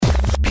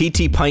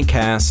PT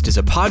Pintcast is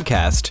a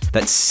podcast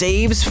that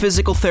saves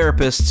physical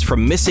therapists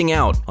from missing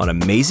out on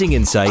amazing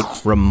insight,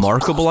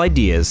 remarkable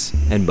ideas,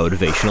 and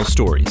motivational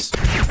stories.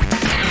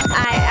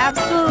 I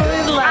absolutely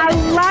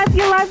love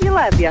it.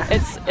 Love you.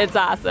 It's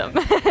awesome.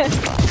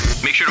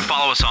 Make sure to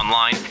follow us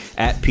online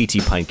at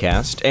PT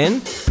Pintcast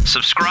and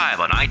subscribe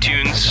on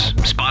iTunes,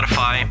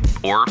 Spotify,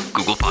 or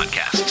Google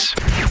Podcasts.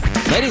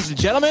 Ladies and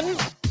gentlemen,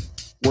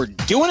 we're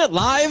doing it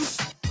live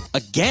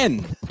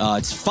again.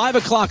 It's 5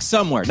 o'clock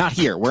somewhere. Not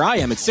here. Where I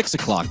am, it's 6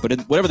 o'clock. But in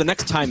whatever the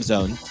next time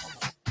zone,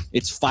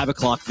 it's 5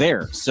 o'clock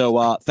there.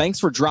 So thanks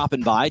for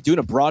dropping by, doing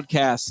a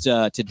broadcast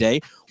today.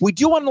 We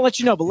do want to let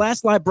you know, the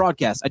last live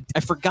broadcast, I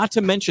forgot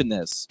to mention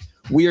this.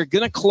 We are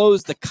going to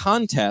close the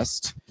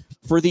contest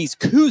for these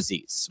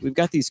koozies. We've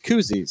got these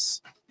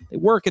koozies. They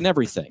work and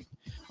everything.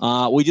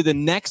 We do the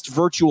next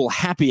virtual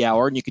happy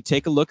hour, and you can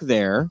take a look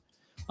there.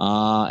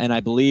 And I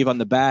believe on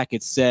the back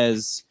it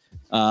says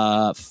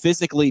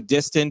physically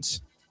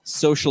distant,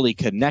 socially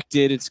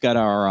connected. It's got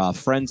our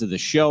friends of the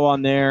show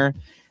on there.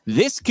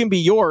 This can be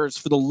yours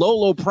for the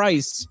low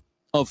price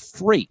of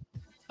free.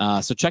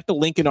 So check the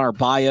link in our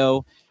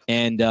bio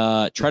and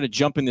try to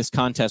jump in this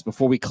contest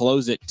before we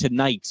close it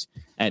tonight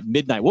at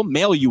midnight. We'll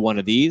mail you one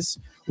of these.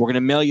 We're going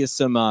to mail you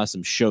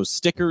some show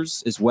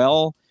stickers as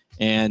well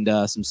and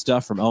some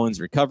stuff from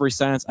Owen's Recovery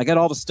Science. I got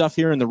all the stuff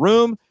here in the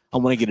room. I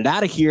want to get it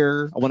out of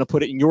here. I want to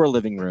put it in your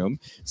living room.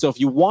 So if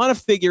you want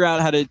to figure out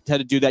how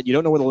to do that, you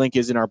don't know where the link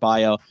is in our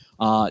bio,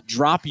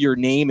 drop your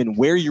name and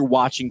where you're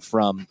watching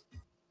from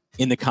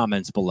in the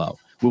comments below.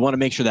 We want to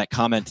make sure that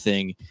comment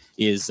thing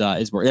is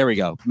where. There we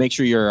go. Make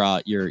sure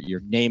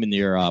your name and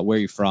your where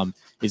you're from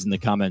is in the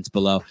comments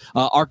below.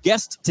 Our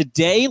guest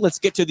today, let's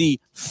get to the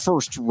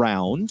first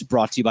round,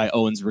 brought to you by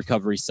Owen's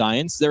Recovery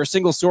Science. They're a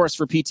single source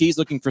for PTs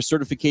looking for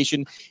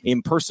certification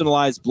in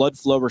personalized blood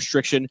flow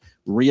restriction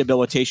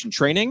rehabilitation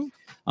training.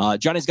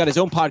 Johnny's got his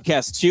own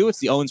podcast too. It's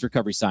the Owen's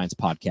Recovery Science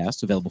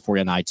podcast, available for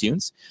you on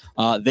iTunes.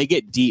 They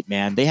get deep,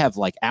 man. They have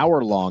like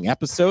hour-long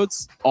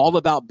episodes all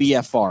about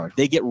BFR.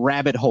 They get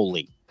rabbit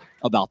holy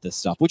about this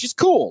stuff, which is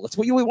cool. That's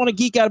what you want to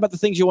geek out about, the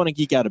things you want to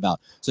geek out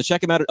about. So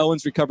check them out at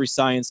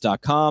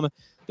owensrecoveryscience.com.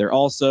 They're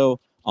also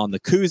on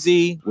the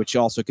koozie, which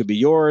also could be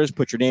yours.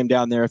 Put your name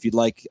down there if you'd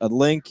like a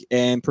link,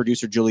 and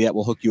producer Juliet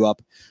will hook you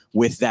up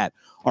with that.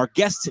 Our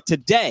guest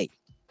today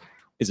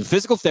is a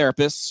physical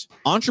therapist,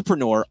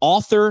 entrepreneur,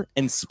 author,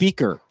 and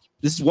speaker.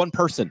 This is one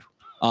person,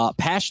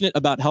 passionate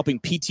about helping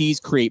PTs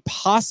create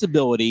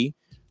possibility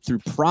through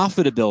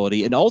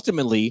profitability, and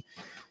ultimately,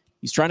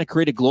 he's trying to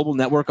create a global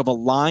network of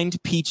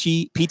aligned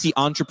PT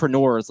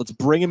entrepreneurs. Let's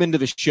bring him into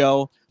the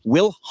show.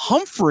 Will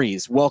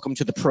Humphreys, welcome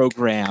to the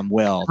program.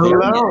 Will,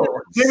 hello,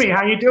 Jimmy.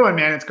 How you doing,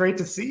 man? It's great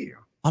to see you.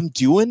 I'm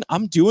doing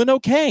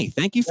okay.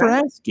 Thank you for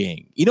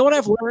asking. You know what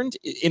I've learned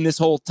in this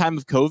whole time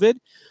of COVID?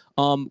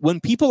 When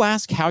people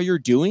ask how you're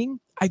doing,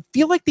 I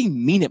feel like they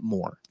mean it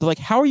more. They're like,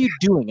 "How are you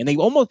doing?" And the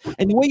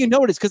way you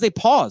know it is because they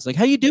pause. Like,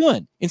 "How you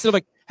doing?" Instead of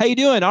like, "How you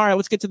doing?" All right,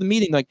 let's get to the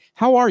meeting. Like,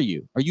 "How are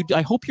you?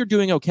 I hope you're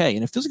doing okay."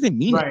 And it feels like they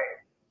mean it.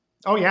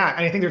 Oh yeah,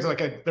 and I think there's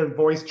their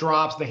voice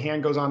drops, the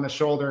hand goes on the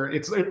shoulder.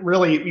 We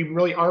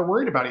really are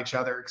worried about each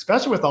other,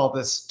 especially with all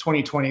this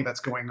 2020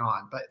 that's going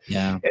on. But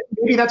yeah,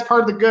 maybe that's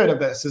part of the good of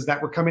this is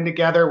that we're coming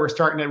together. We're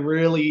starting to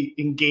really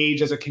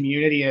engage as a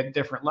community at a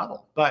different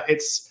level. But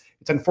it's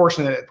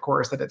unfortunate, of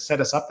course, that it set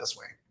us up this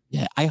way.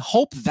 Yeah, I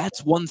hope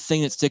that's one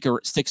thing that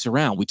sticks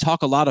around. We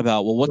talk a lot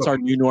about, well, what's our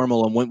new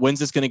normal and when's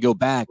this going to go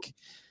back?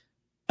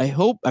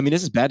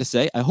 This is bad to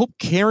say. I hope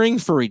caring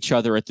for each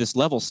other at this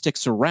level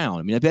sticks around.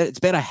 I mean, I bet it's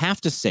bad I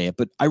have to say it,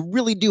 but I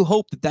really do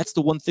hope that that's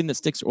the one thing that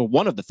sticks, or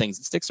one of the things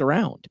that sticks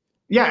around.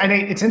 Yeah, and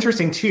it's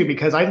interesting too,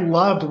 because I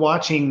loved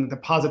watching the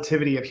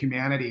positivity of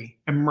humanity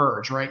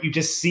emerge, right? You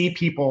just see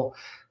people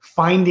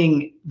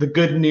finding the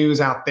good news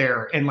out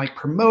there and like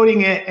promoting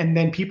it, and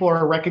then people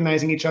are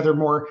recognizing each other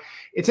more.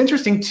 It's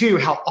interesting too,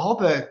 how all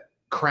the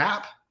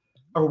crap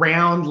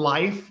around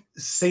life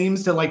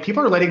seems to like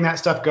people are letting that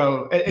stuff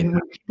go. And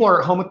when people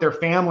are at home with their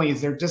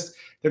families, they're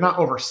not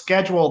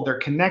overscheduled. They're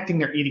connecting,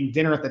 they're eating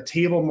dinner at the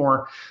table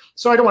more.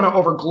 So I don't want to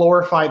over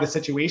glorify the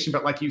situation,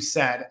 but like you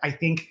said, I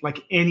think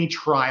like any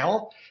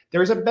trial,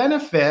 there's a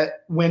benefit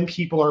when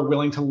people are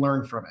willing to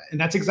learn from it. And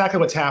that's exactly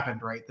what's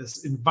happened, right?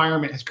 This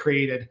environment has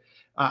created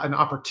an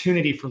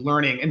opportunity for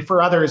learning, and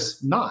for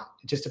others, not.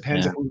 It just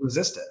depends if we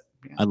resist it.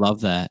 Yeah. I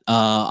love that.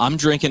 I'm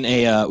drinking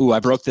I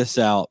broke this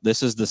out.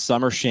 This is the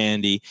summer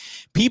shandy.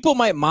 People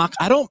might mock.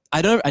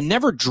 I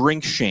never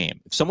drink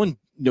shame. If someone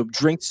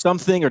drinks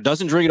something or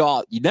doesn't drink it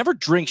all, you never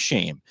drink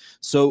shame.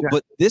 So,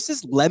 but this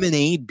is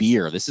lemonade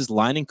beer. This is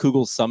Line &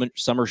 Kugel's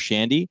summer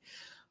shandy.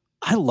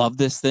 I love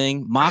this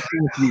thing. Mock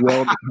me if you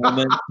will in the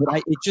comments,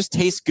 but it just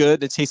tastes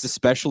good. It tastes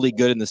especially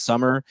good in the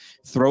summer.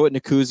 Throw it in a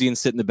koozie and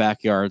sit in the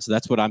backyard. So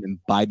that's what I'm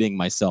imbibing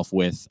myself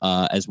with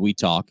as we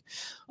talk.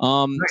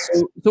 So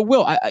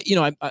Will,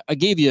 I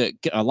gave you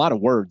a lot of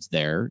words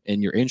there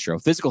in your intro.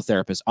 Physical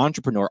therapist,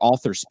 entrepreneur,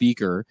 author,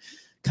 speaker.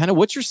 Kind of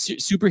what's your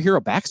superhero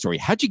backstory?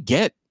 How'd you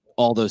get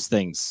all those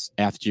things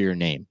after your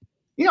name?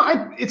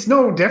 It's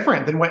no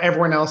different than what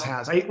everyone else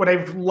has. What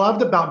I've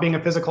loved about being a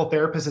physical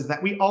therapist is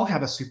that we all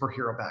have a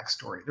superhero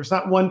backstory. There's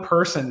not one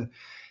person,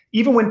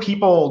 even when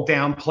people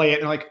downplay it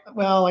and like,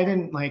 well, I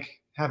didn't like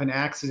have an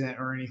accident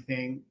or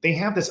anything. They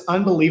have this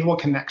unbelievable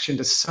connection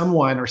to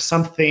someone or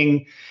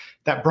something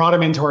that brought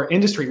them into our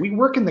industry. We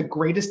work in the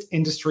greatest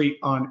industry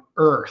on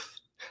earth,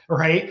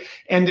 right?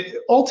 And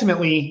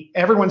ultimately,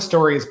 everyone's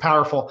story is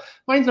powerful.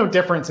 Mine's no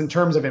difference in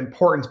terms of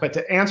importance, but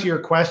to answer your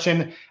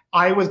question,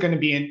 I was going to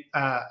be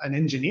an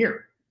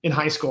engineer in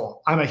high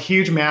school. I'm a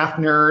huge math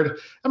nerd.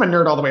 I'm a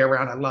nerd all the way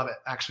around. I love it,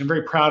 actually. I'm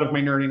very proud of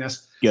my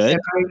nerdiness. Good.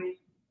 And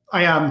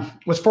I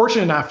was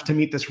fortunate enough to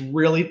meet this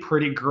really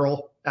pretty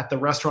girl at the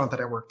restaurant that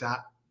I worked at.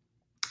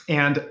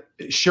 And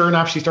sure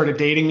enough, she started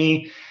dating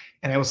me.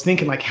 And I was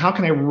thinking, like, how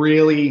can I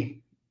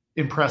really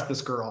impress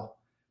this girl?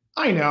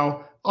 I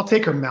know, I'll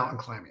take her mountain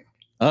climbing.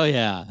 Oh,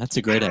 yeah. That's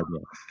a great idea.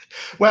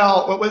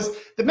 Well, what was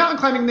the mountain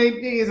climbing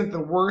maybe isn't the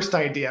worst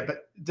idea,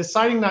 but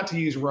deciding not to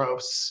use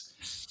ropes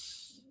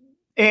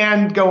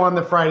and go on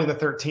the Friday the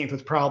 13th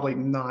was probably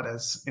not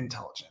as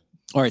intelligent.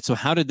 All right. So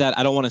how did that,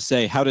 I don't want to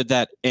say how did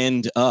that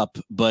end up,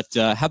 but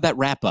how'd that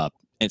wrap up?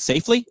 And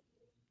safely?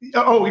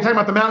 Oh, you're talking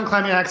about the mountain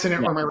climbing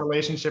accident or my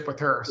relationship with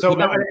her. So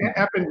what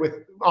happened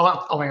with,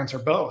 I'll answer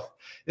both,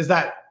 is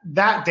that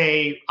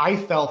day I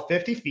fell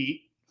 50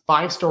 feet,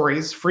 5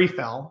 stories, free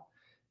fell,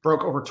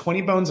 broke over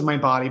 20 bones in my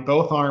body,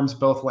 both arms,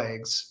 both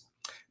legs.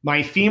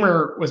 My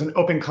femur was an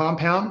open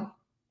compound.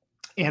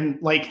 And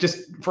like,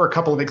 just for a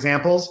couple of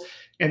examples,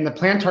 and the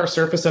plantar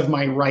surface of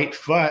my right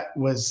foot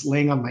was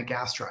laying on my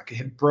gastroc. It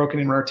had broken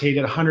and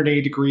rotated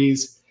 180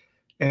 degrees.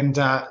 And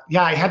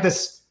I had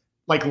this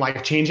like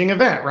life-changing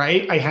event,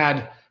 right? I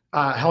had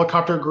a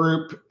helicopter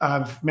group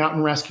of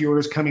mountain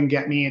rescuers come and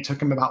get me. It took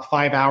them about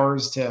 5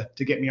 hours to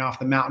get me off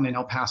the mountain in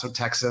El Paso,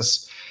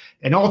 Texas.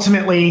 And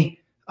ultimately,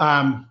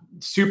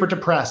 super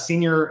depressed,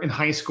 senior in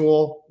high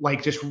school,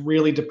 like just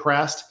really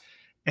depressed.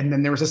 And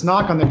then there was this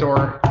knock on the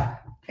door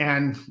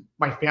and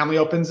my family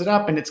opens it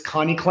up and it's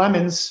Connie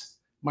Clemens,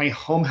 my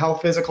home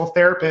health physical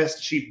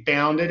therapist. She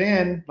bounded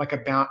in like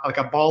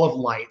a ball of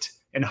light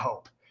and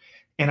hope.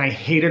 And I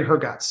hated her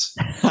guts.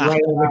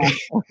 Right.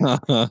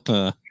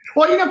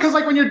 Well, because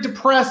like when you're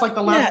depressed, like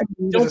the last thing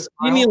you do is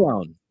leave me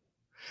alone.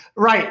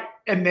 Right.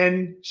 And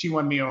then she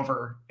won me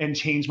over and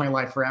changed my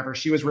life forever.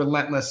 She was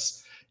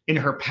relentless in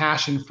her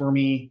passion for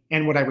me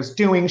and what I was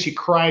doing. She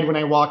cried when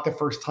I walked the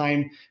first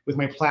time with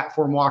my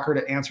platform walker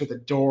to answer the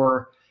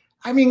door.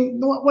 I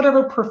mean,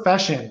 whatever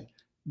profession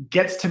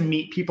gets to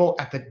meet people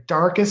at the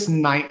darkest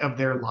night of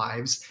their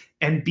lives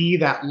and be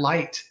that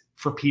light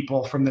for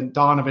people from the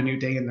dawn of a new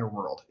day in their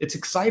world. It's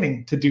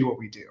exciting to do what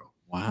we do.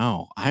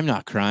 Wow. I'm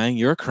not crying.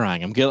 You're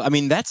crying. I'm guilty. I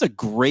mean, that's a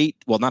great,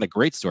 well, not a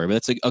great story, but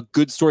it's a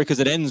good story because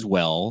it ends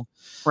well.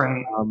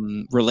 Right.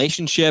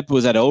 Relationship,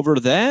 was that over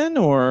then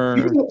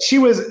or? She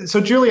was, so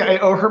Julia, I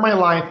owe her my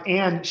life.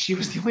 And she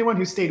was the only one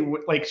who stayed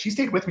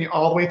with me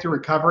all the way through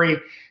recovery.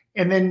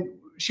 And then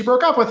she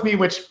broke up with me,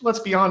 which, let's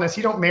be honest,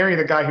 you don't marry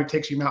the guy who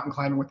takes you mountain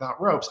climbing without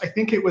ropes. I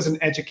think it was an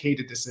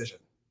educated decision.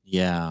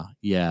 Yeah.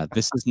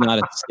 This is not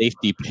a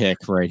safety pick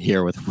right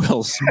here with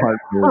Will Smart.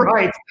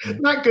 Right.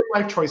 Not good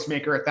life choice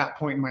maker at that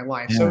point in my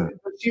life. Yeah. So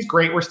she's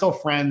great. We're still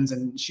friends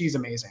and she's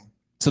amazing.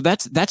 So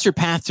that's your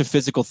path to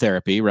physical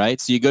therapy, right?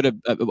 So you go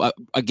to,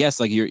 I guess,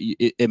 like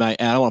I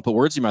don't want to put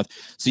words in your mouth.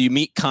 So you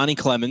meet Connie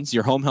Clemens,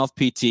 your home health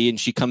PT, and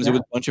she comes in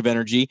with a bunch of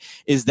energy.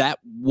 Is that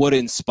what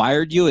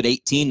inspired you at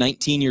 18,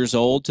 19 years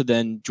old to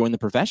then join the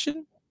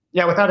profession?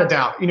 Yeah, without a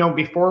doubt.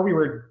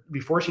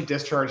 Before she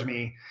discharged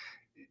me,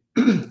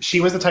 she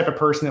was the type of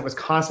person that was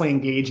constantly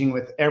engaging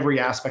with every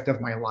aspect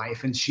of my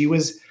life. And she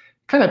was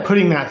kind of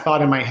putting that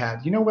thought in my head,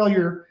 well,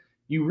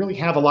 you really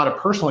have a lot of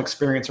personal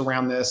experience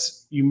around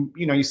this. You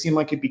seem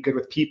like you'd be good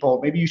with people.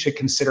 Maybe you should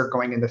consider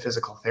going into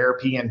physical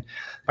therapy. And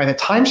by the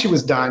time she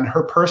was done,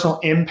 her personal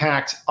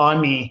impact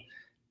on me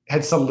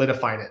had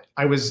solidified it.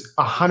 I was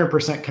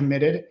 100%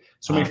 committed.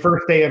 So my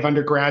first day of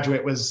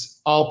undergraduate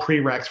was all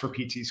prereqs for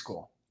PT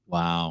school.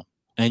 Wow.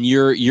 And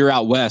you're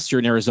out west. You're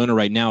in Arizona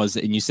right now.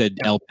 And you said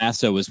El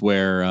Paso is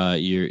where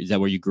is that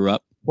where you grew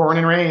up? Born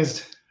and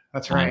raised.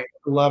 That's right.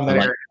 Love that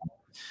area.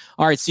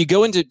 All right. So you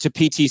go into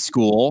PT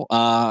school.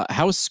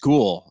 How was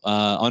school?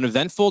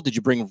 Uneventful? Did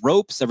you bring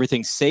ropes?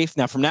 Everything safe?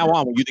 Now, from now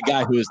on, were you the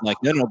guy who is like,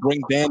 no,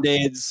 bring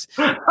Band-Aids,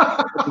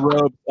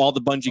 rope, all the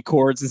bungee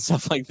cords and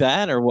stuff like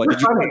that? Or what? Did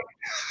you?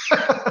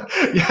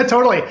 Yeah,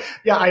 totally.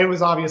 Yeah, I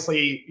was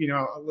obviously,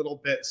 a little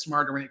bit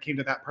smarter when it came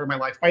to that part of my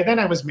life. By then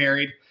I was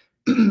married.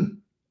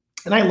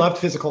 And I loved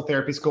physical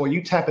therapy school.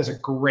 UTEP is a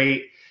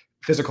great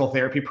physical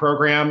therapy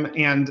program.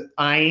 And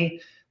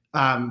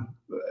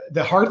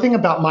the hard thing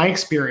about my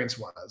experience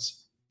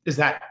is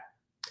that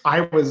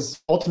I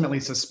was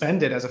ultimately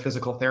suspended as a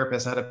physical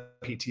therapist at a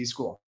PT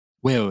school.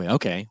 Wait.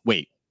 Okay.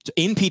 Wait.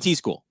 In PT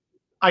school?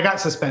 I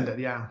got suspended.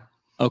 Yeah.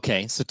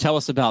 Okay. So tell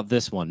us about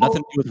this one.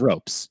 Nothing to do with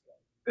ropes.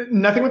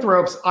 Nothing with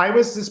ropes. I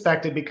was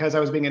suspected because I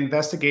was being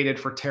investigated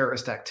for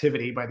terrorist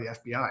activity by the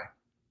FBI.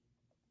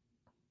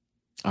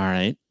 All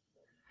right.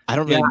 I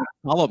don't really have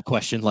a follow-up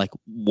question. Like,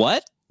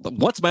 what?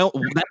 That's my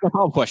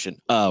follow-up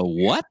question.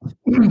 What?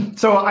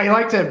 So I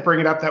like to bring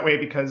it up that way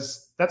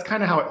because that's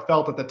kind of how it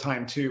felt at the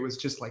time too. It was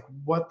just like,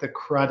 what the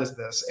crud is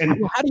this? And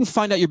how do you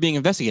find out you're being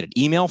investigated?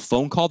 Email,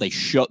 phone call? They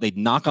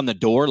knock on the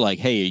door like,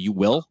 hey, you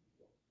will?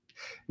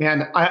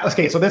 Man,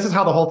 okay, so this is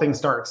how the whole thing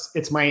starts.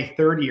 It's my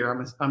third year.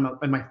 I'm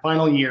in my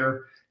final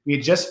year. We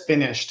had just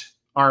finished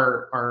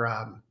our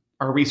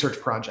research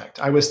project.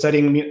 I was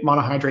studying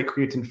monohydrate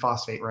creatine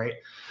phosphate, right?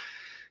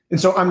 And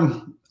so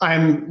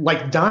I'm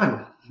like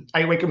done.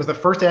 It was the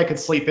first day I could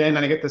sleep in,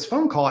 and I get this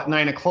phone call at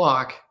 9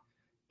 o'clock,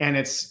 and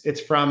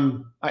it's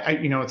from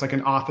it's like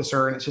an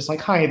officer, and it's just like,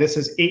 hi, this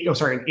is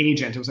an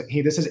agent. It was like,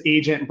 hey, this is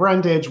Agent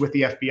Brundage with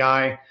the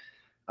FBI.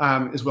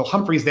 Is Will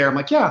Humphreys there? I'm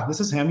like, yeah, this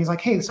is him. He's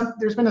like, hey,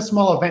 there's been a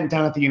small event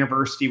down at the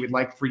university. We'd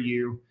like for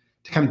you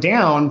to come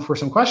down for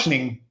some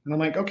questioning. And I'm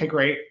like, okay,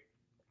 great.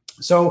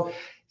 So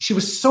she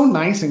was so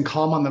nice and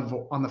calm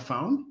on the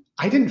phone.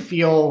 I didn't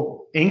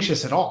feel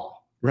anxious at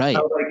all. Right.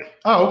 I was like,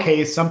 oh,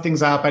 okay,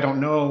 something's up. I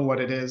don't know what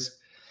it is.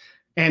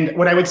 And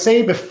what I would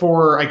say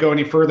before I go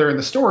any further in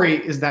the story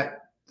is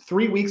that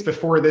 3 weeks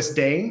before this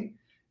day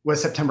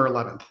was September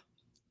 11th.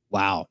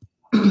 Wow.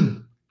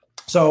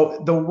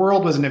 So the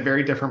world was in a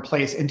very different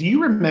place. And do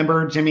you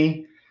remember,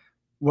 Jimmy,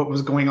 what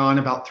was going on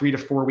about 3 to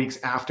 4 weeks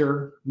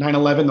after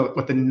 9/11,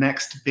 what the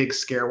next big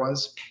scare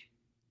was?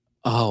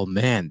 Oh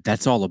man,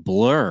 that's all a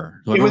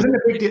blur.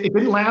 It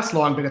didn't last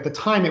long, but at the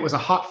time it was a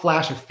hot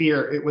flash of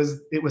fear. It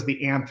was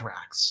the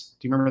anthrax.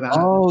 Do you remember that?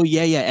 Oh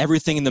yeah.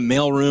 Everything in the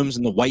mail rooms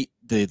and the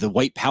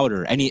white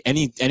powder.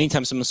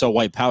 Anytime someone saw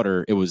white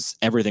powder,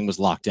 everything was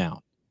locked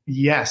down.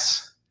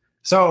 Yes.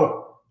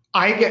 So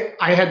I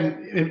had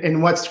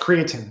in what's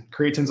creatine?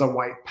 Creatine's a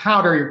white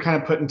powder. You're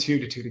kind of putting 2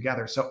 to 2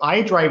 together. So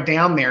I drive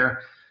down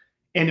there,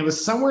 and it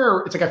was somewhere.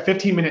 It's like a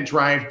 15-minute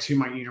drive to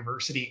my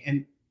university,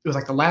 and it was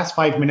like the last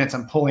 5 minutes.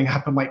 I'm pulling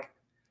up. I'm like,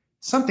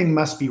 something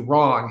must be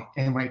wrong.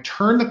 And when I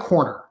turned the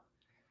corner,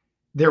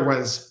 there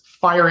was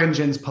fire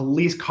engines,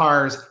 police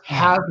cars,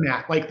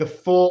 hazmat, like the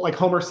full, like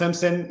Homer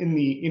Simpson in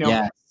the,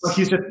 yes. like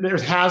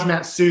there's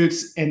hazmat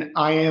suits, and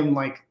I am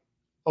like,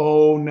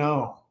 oh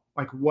no,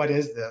 like what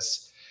is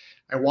this?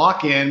 I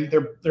walk in,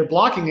 they're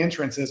blocking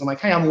entrances. I'm like,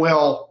 hey, I'm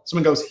Will.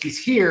 Someone goes, he's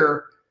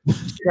here. You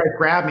guys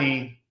grab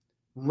me,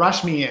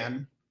 rush me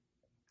in.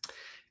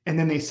 And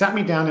then they sat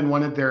me down in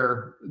one of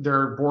their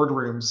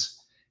boardrooms,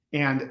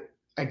 and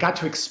I got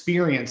to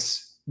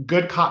experience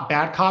good cop,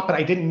 bad cop, but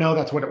I didn't know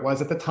that's what it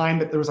was at the time.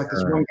 But there was like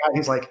this one guy,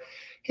 he's like,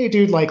 hey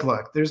dude, like,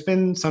 look, there's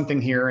been something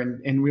here,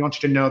 and we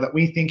want you to know that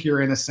we think you're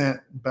innocent,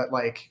 but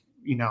like,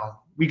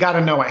 we got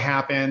to know what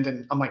happened.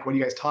 And I'm like, what are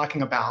you guys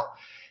talking about?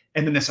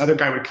 And then this other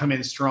guy would come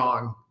in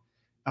strong.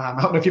 I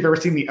don't know if you've ever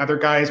seen The Other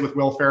Guys with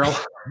Will Ferrell.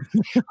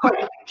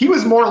 He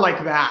was more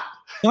like that.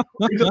 He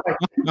was like,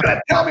 you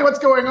gotta tell me what's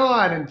going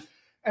on.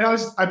 And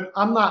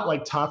I'm not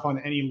like tough on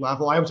any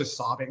level. I was just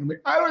sobbing. I'm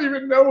like, I don't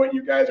even know what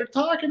you guys are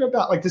talking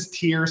about. Like this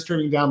tear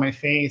streaming down my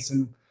face.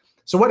 And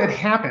so what had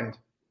happened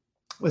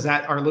was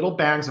that our little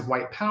bags of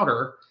white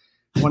powder,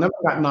 one of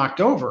them got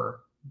knocked over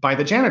by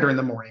the janitor in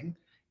the morning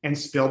and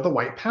spilled the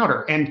white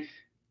powder. And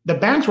the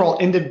bags were all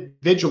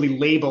individually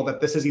labeled that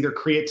this is either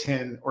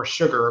creatine or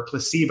sugar or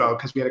placebo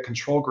because we had a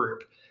control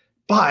group.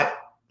 But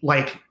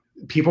like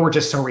people were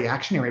just so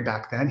reactionary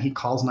back then. He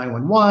calls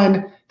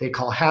 911, they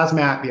call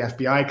hazmat, the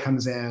FBI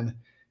comes in,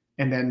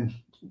 and then,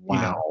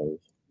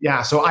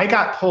 yeah. So I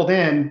got pulled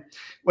in.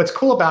 What's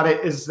cool about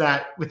it is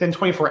that within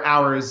 24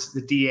 hours,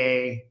 the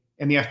DA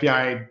and the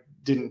FBI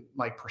didn't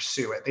like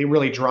pursue it. They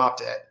really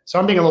dropped it. So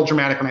I'm being a little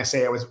dramatic when I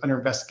say I was under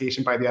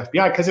investigation by the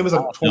FBI because it was a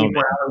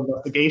 24-hour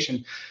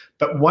investigation.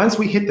 But once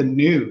we hit the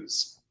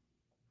news,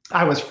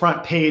 I was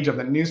front page of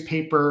the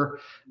newspaper.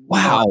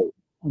 Wow.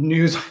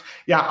 News.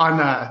 Yeah. On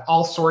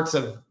all sorts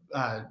of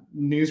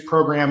news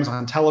programs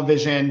on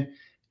television.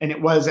 And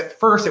at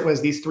first it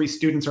was these 3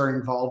 students are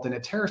involved in a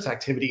terrorist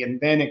activity. And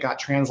then it got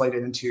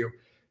translated into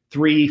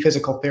 3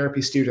 physical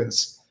therapy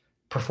students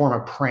perform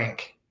a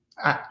prank,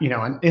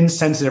 an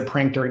insensitive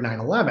prank during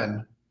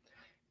 9/11.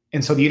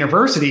 And so the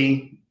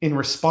university, in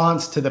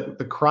response to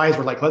the cries,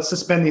 were like, let's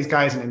suspend these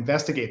guys and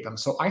investigate them.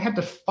 So I had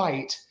to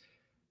fight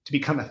to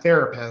become a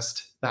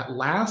therapist that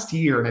last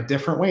year in a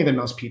different way than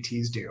most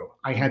PTs do.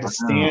 I had to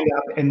stand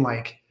up and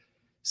like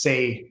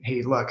say,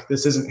 hey, look,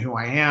 this isn't who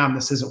I am.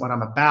 This isn't what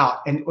I'm about.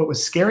 And what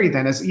was scary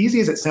then, as easy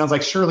as it sounds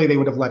like, surely they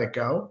would have let it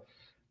go.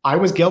 I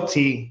was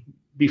guilty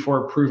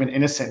before proven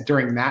innocent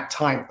during that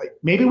time. Like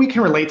maybe we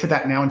can relate to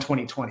that now in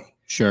 2020.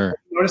 Sure.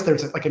 Notice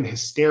there's like an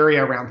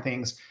hysteria around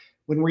things.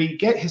 When we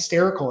get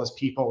hysterical as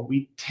people,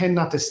 we tend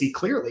not to see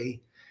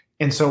clearly.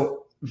 And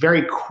so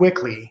very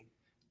quickly,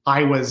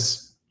 I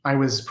was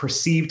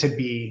perceived to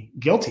be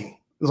guilty.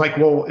 It was like,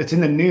 well, it's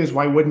in the news.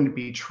 Why wouldn't it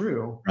be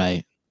true?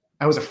 Right.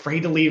 I was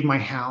afraid to leave my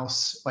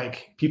house.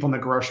 Like people in the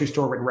grocery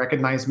store would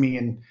recognize me.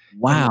 And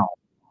wow.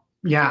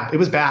 Yeah, it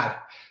was bad.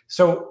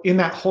 So in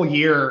that whole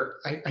year,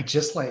 I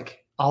just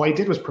like, all I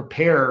did was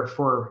prepare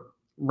for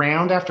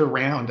round after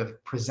round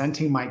of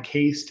presenting my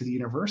case to the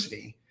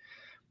university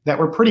that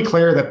were pretty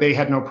clear that they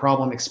had no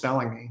problem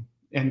expelling me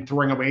and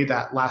throwing away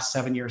that last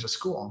 7 years of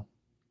school.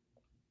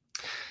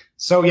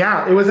 So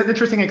yeah, it was an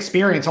interesting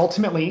experience.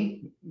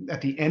 Ultimately,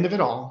 at the end of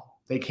it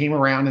all, they came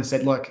around and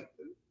said, look,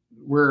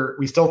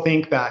 we still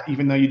think that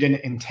even though you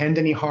didn't intend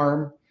any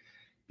harm,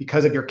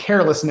 because of your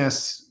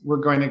carelessness, we're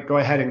going to go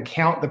ahead and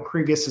count the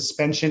previous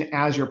suspension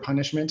as your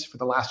punishment for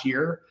the last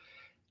year.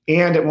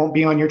 And it won't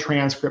be on your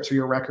transcripts or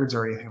your records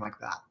or anything like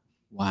that.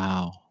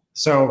 Wow.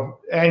 So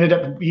I ended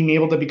up being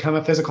able to become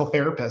a physical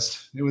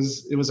therapist. It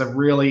was a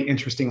really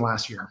interesting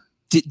last year.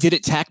 Did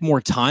it tack more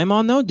time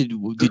on though? Did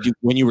you,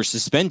 when you were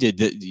suspended,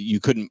 that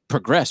you couldn't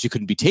progress, you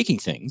couldn't be taking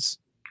things?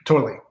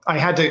 Totally.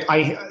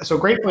 So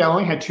gratefully I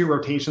only had 2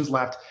 rotations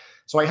left.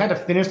 So I had to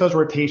finish those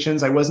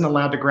rotations. I wasn't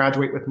allowed to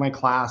graduate with my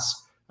class.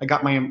 I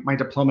got my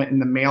diploma in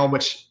the mail,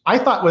 which I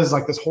thought was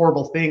like this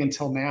horrible thing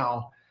until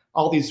now.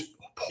 All these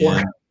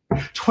poor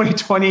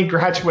 2020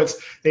 graduates,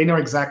 they know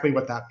exactly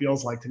what that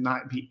feels like to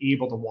not be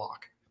able to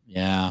walk.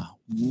 Yeah.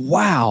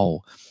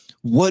 Wow.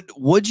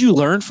 What'd you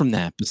learn from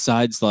that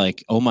besides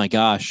like, oh my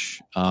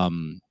gosh,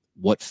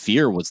 what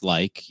fear was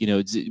like?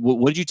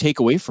 What did you take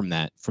away from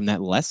that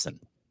lesson?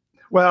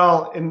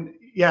 Well, and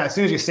yeah, as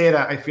soon as you say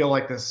that, I feel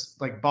like this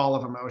like ball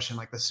of emotion,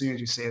 like as soon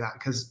as you say that,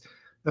 because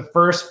the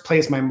first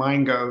place my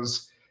mind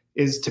goes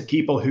is to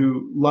people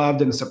who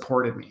loved and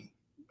supported me.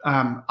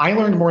 I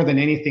learned more than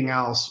anything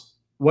else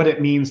what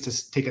it means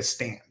to take a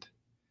stand.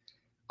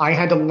 I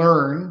had to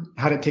learn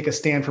how to take a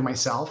stand for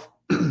myself,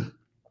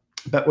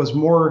 but was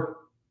more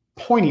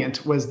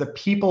poignant was the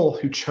people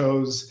who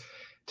chose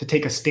to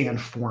take a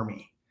stand for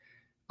me.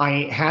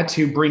 I had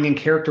to bring in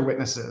character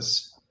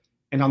witnesses,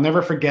 and I'll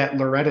never forget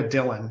Loretta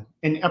Dillon.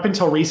 And up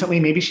until recently,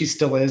 maybe she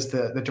still is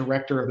the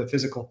director of the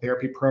physical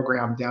therapy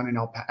program down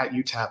at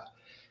UTEP.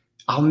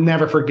 I'll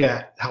never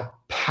forget how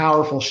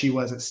powerful she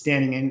was at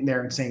standing in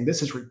there and saying,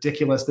 this is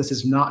ridiculous. This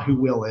is not who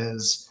Will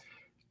is.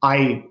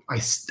 I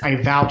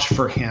vouch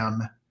for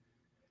him.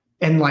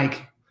 And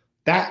like,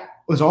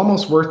 that was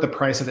almost worth the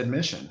price of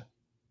admission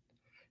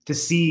to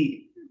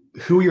see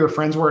who your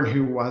friends were and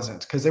who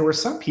wasn't. Because there were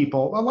some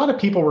people, a lot of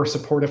people were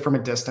supportive from a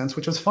distance,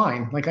 which was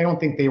fine. Like, I don't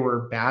think they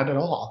were bad at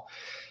all.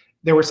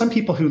 There were some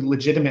people who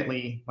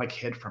legitimately like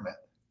hid from it.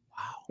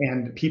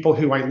 And people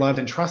who I loved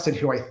and trusted,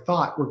 who I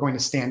thought were going to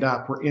stand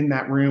up, were in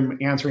that room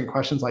answering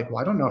questions like, well,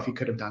 I don't know if he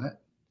could have done it.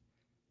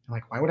 I'm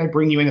like, why would I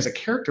bring you in as a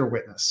character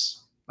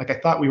witness? Like, I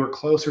thought we were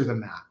closer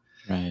than that.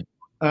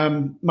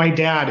 Right. My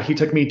dad, he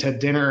took me to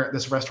dinner at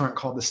this restaurant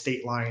called the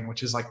State Line,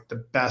 which is like the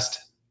best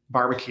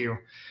barbecue.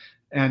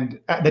 And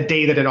the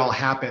day that it all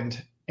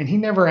happened, and he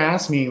never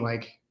asked me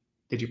like,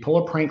 did you pull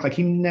a prank? Like,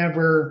 he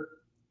never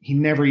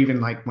even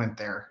like went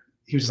there.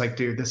 He was just like,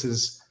 dude, this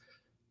is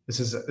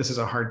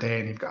a hard day,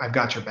 and I've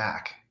got your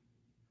back.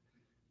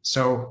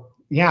 So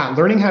yeah,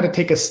 learning how to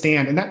take a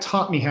stand, and that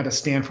taught me how to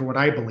stand for what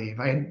I believe.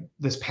 I had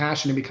this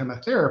passion to become a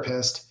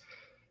therapist,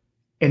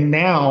 and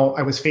now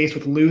I was faced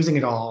with losing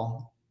it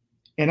all.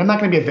 And I'm not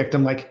going to be a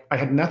victim, like I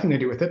had nothing to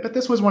do with it, but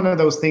this was one of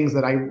those things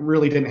that I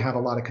really didn't have a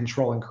lot of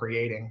control in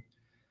creating.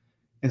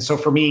 And so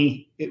for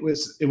me, it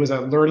was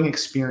a learning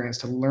experience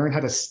to learn how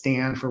to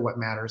stand for what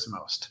matters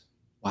most.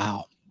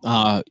 Wow.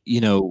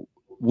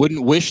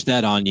 Wouldn't wish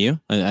that on you.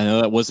 I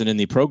know that wasn't in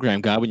the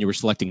program guide when you were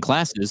selecting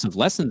classes of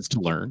lessons to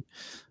learn.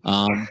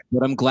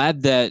 But I'm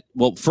glad that,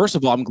 well, first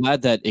of all, I'm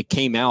glad that it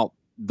came out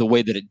the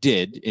way that it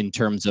did in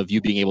terms of you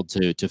being able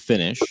to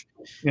finish.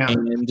 Yeah.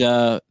 And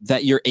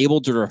that you're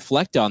able to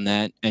reflect on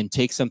that and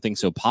take something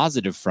so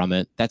positive from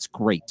it. That's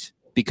great,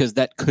 because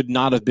that could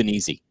not have been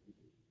easy.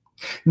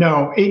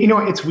 No,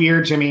 it's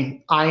weird,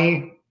 Jimmy.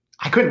 I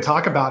couldn't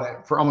talk about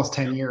it for almost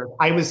 10 years.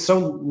 I was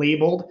so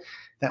labeled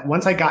that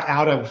once I got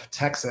out of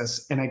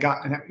Texas and I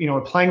got,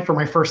 applying for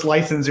my first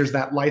license, there's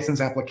that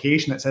license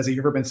application that says, have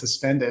you ever been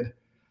suspended?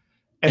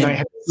 And I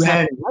had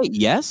said, right,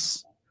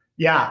 yes.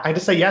 Yeah, I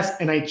just say yes.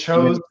 And I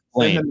chose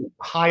the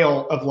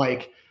pile of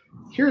like,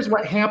 here's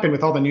what happened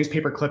with all the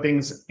newspaper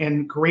clippings.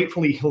 And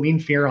gratefully, Helene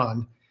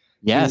Ferron,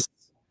 yes,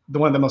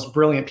 one of the most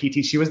brilliant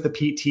PTs. She was the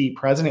PT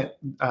president,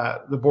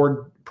 the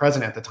board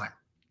president at the time,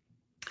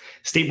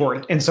 state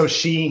board. And so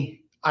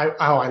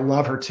I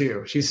love her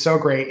too. She's so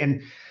great.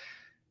 And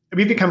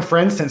we've become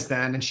friends since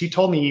then. And she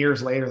told me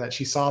years later that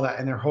she saw that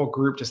and their whole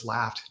group just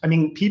laughed. I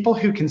mean, people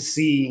who can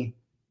see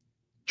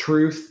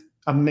truth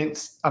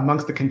amongst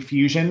the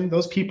confusion,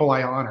 those people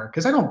I honor,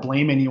 because I don't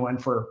blame anyone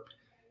for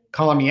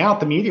calling me out.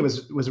 The media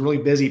was really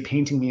busy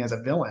painting me as a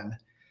villain.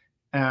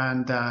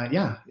 And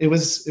it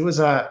was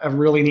a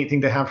really neat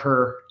thing to have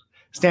her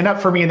stand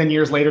up for me, and then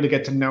years later to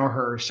get to know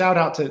her. Shout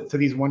out to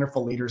these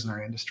wonderful leaders in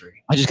our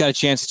industry. I just got a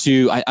chance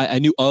to, I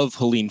knew of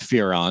Helene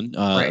Ferron,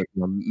 right.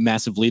 A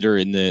massive leader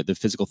in the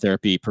physical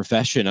therapy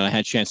profession. And I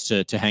had a chance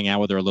to hang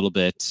out with her a little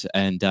bit,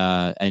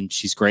 and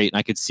she's great. And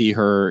I could see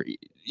her,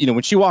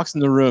 when she walks in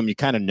the room, you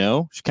kind of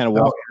know, she kind of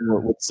walks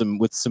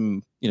with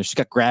some, she's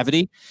got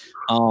gravity.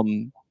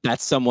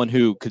 That's someone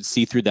who could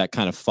see through that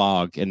kind of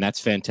fog, and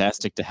that's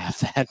fantastic to have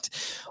that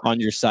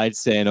on your side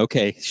saying,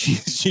 okay,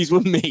 she's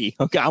with me.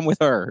 Okay, I'm with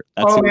her.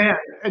 Man.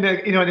 And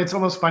it's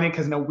almost funny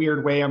because in a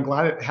weird way, I'm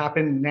glad it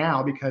happened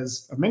now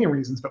because of many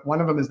reasons. But one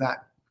of them is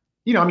that,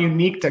 I'm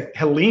unique to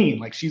Helene.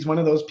 Like, she's one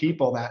of those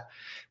people that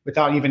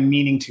without even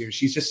meaning to.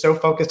 She's just so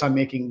focused on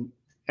making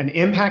an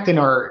impact in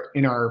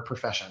our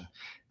profession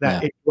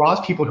that it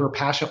draws people who are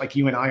passionate like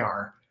you and I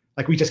are.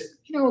 Like we just,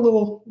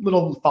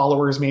 little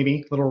followers,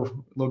 maybe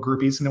little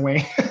groupies in a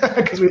way,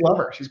 because we love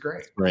her. She's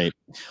great. Great.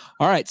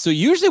 All right. So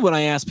usually when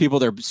I ask people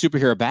their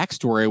superhero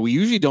backstory, we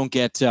usually don't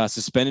get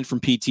suspended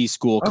from PT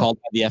school, called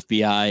by the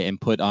FBI,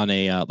 and put on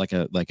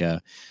the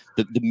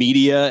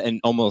media and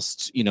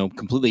almost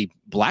completely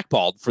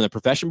blackballed from the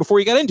profession before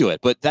you got into it.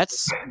 But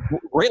that's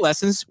great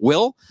lessons.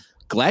 Will,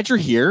 glad you're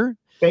here.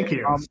 Thank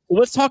you.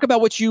 Let's talk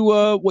about what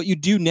you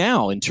do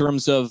now in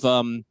terms of.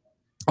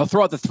 I'll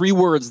throw out the 3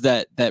 words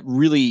that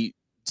really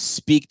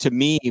speak to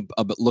me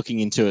about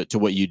looking into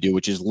what you do,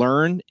 which is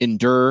learn,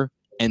 endure,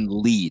 and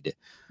lead.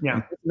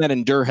 Yeah. That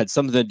endure had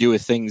something to do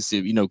with things,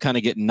 kind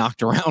of getting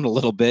knocked around a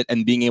little bit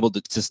and being able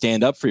to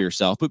stand up for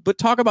yourself. But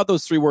talk about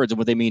those 3 words and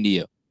what they mean to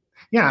you.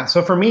 Yeah.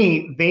 So for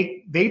me,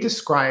 they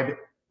describe,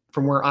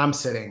 from where I'm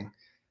sitting,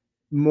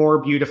 more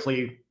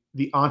beautifully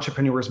the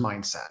entrepreneur's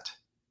mindset.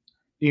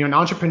 An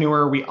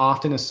entrepreneur we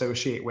often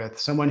associate with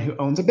someone who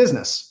owns a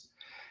business.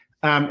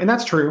 And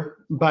that's true.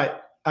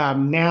 But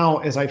now,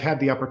 as I've had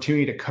the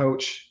opportunity to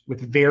coach with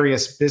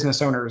various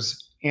business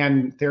owners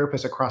and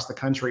therapists across the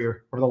country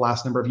over the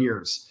last number of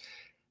years,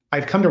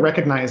 I've come to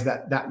recognize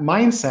that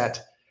mindset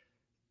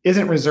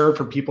isn't reserved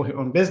for people who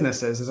own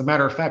businesses. As a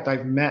matter of fact,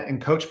 I've met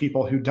and coached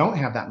people who don't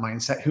have that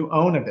mindset, who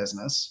own a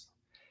business,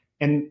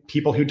 and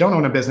people who don't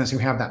own a business who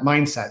have that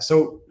mindset.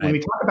 So when we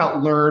talk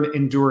about learn,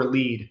 endure,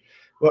 lead,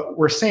 what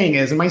we're saying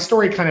is, and my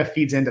story kind of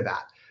feeds into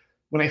that.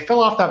 When I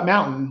fell off that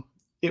mountain,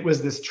 it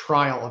was this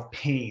trial of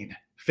pain,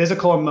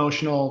 physical,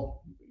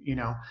 emotional.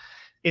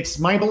 It's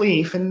my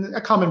belief, and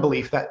a common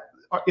belief, that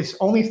it's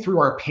only through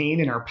our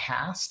pain in our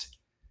past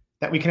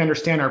that we can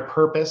understand our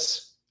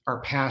purpose,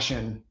 our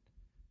passion,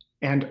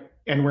 and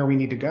where we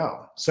need to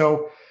go.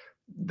 So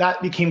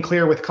that became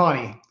clear with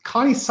Connie.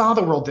 Connie saw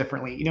the world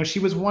differently. She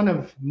was one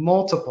of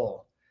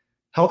multiple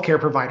healthcare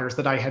providers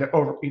that I had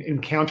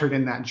encountered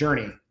in that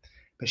journey,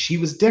 but she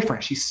was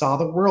different. She saw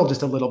the world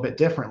just a little bit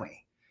differently.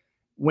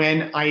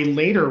 When I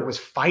later was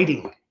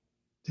fighting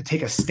to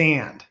take a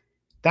stand,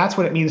 that's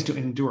what it means to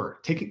endure.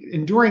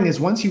 Enduring is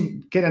once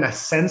you get in a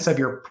sense of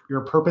your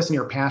purpose and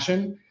your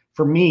passion.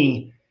 For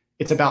me,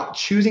 it's about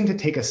choosing to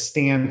take a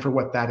stand for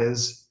what that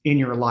is in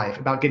your life,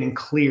 about getting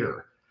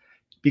clear.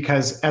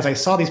 Because as I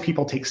saw these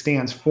people take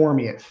stands for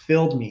me, it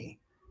filled me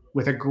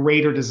with a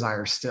greater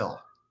desire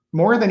still,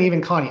 more than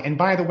even Connie. And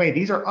by the way,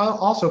 these are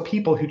also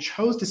people who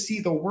chose to see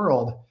the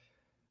world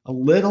a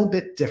little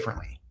bit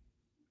differently,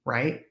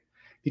 right?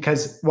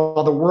 Because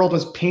while the world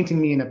was painting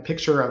me in a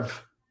picture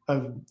of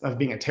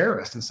being a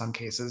terrorist in some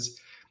cases,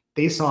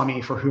 they saw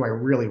me for who I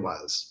really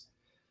was.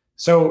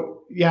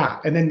 So yeah,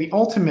 and then the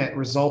ultimate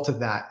result of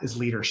that is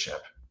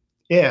leadership.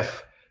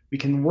 If we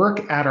can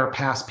work at our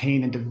past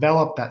pain and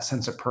develop that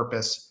sense of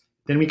purpose,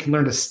 then we can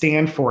learn to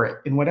stand for it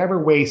in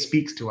whatever way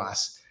speaks to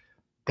us.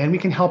 Then we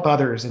can help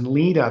others and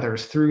lead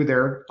others through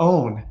their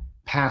own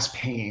past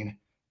pain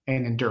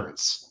and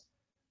endurance.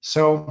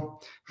 So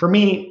for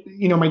me,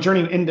 my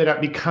journey ended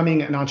up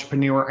becoming an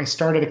entrepreneur. I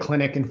started a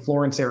clinic in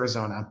Florence,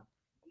 Arizona,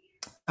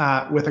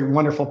 with a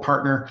wonderful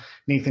partner,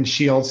 Nathan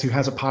Shields, who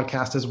has a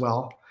podcast as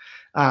well.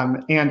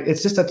 And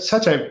it's just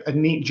such a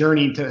neat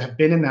journey to have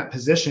been in that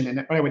position. And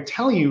what I would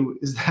tell you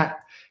is that,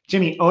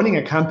 Jimmy, owning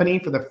a company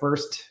for the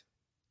first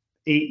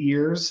 8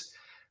 years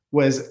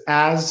was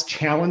as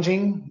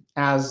challenging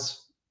as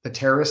the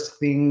terrorist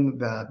thing,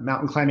 the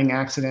mountain climbing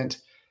accident.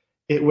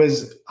 It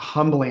was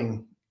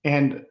humbling.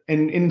 And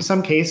in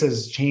some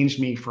cases changed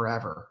me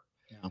forever.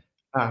 Yeah.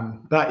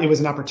 But it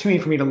was an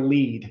opportunity for me to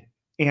lead.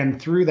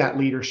 And through that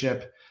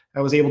leadership,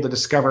 I was able to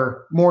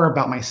discover more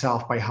about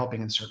myself by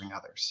helping and serving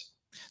others.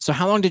 So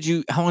how long did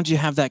you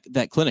have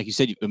that clinic? You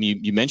said,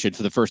 you mentioned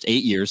for the first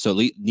 8 years, so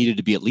it needed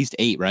to be at least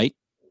 8, right?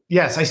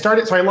 Yes,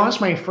 I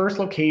launched my first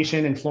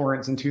location in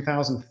Florence in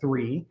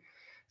 2003.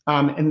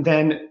 And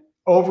then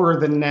over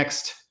the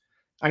next,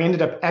 I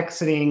ended up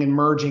exiting and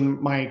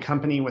merging my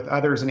company with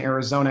others in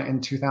Arizona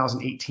in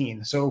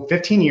 2018. So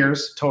 15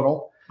 years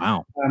total.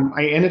 Wow.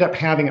 I ended up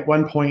having at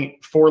one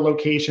point 4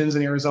 locations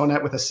in Arizona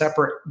with a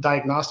separate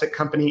diagnostic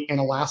company in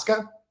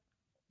Alaska.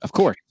 Of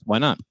course. Why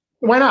not?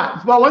 Why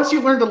not? Well, once you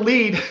learn to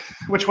lead,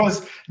 which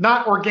was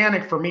not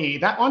organic for me,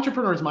 that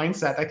entrepreneur's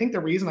mindset, I think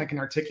the reason I can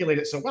articulate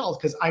it so well is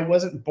because I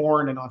wasn't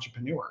born an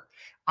entrepreneur.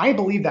 I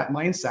believe that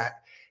mindset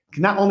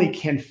not only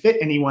can fit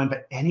anyone,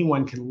 but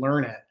anyone can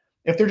learn it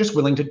if they're just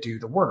willing to do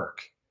the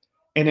work.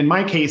 And in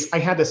my case, I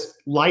had this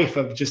life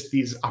of just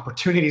these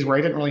opportunities where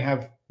I didn't really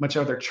have much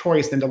other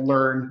choice than to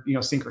learn,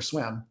 sink or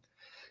swim.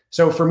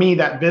 So for me,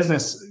 that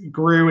business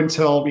grew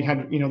until we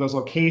had, those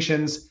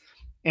locations.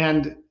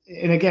 And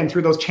again,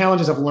 through those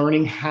challenges of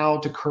learning how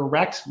to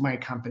correct my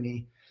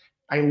company,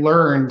 I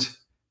learned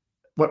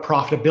what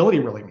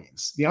profitability really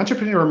means. The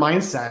entrepreneur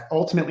mindset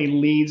ultimately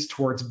leads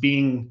towards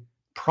being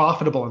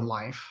profitable in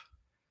life.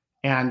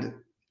 And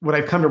what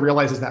I've come to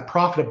realize is that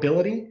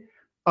profitability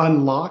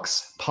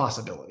unlocks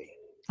possibility.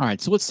 All right,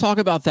 so let's talk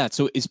about that.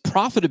 So is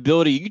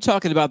profitability, you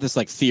talking about this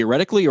like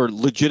theoretically or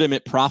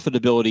legitimate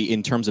profitability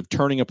in terms of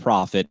turning a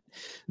profit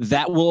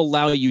that will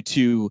allow you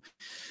to,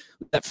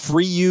 that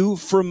free you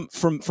from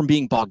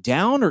being bogged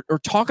down, or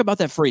talk about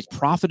that phrase,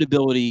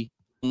 profitability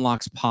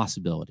unlocks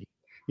possibility?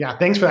 Yeah,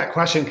 thanks for that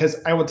question,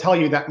 because I will tell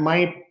you that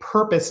my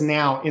purpose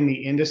now in the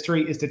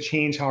industry is to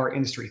change how our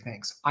industry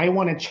thinks. I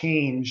want to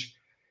change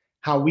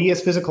how we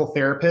as physical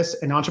therapists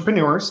and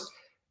entrepreneurs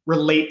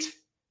relate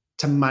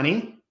to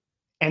money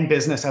and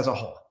business as a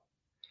whole.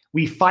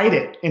 We fight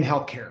it in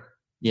healthcare.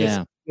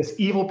 Yeah. This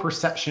evil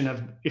perception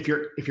of if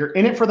you're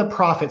in it for the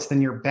profits,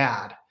 then you're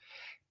bad.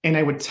 And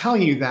I would tell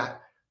you that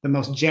the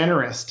most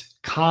generous,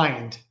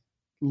 kind,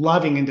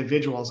 loving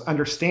individuals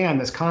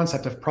understand this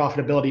concept of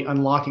profitability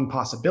unlocking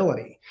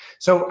possibility.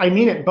 So I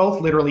mean it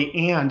both literally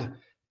and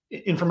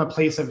from a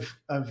place of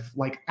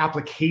like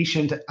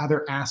application to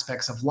other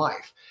aspects of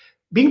life.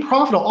 Being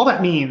profitable, all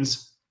that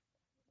means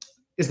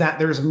is that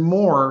there's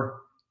more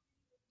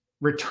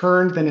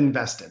returned than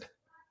invested,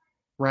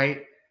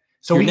 right?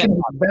 So we can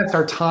invest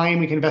our time,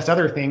 we can invest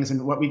other things,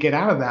 and what we get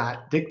out of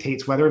that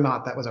dictates whether or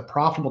not that was a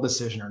profitable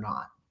decision or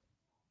not.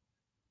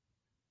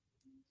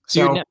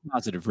 So you're net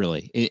positive,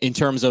 really, in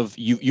terms of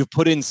you've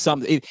put in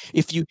some.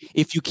 If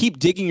you keep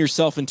digging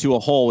yourself into a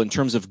hole in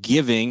terms of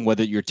giving,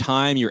 whether your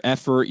time, your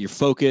effort, your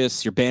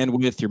focus, your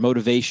bandwidth, your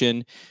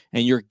motivation,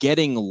 and you're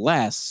getting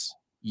less,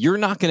 you're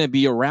not going to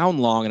be around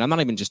long. And I'm not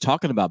even just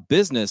talking about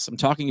business. I'm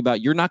talking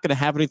about you're not going to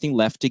have anything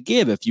left to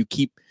give if you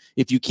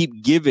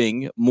keep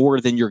giving more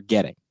than you're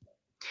getting.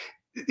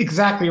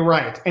 Exactly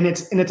right, and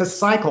it's a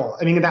cycle.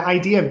 I mean, the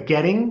idea of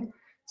getting.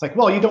 It's like,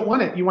 well, you don't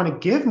want it. You want to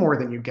give more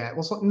than you get.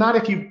 Well, so not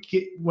if you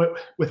get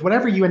with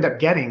whatever you end up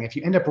getting. If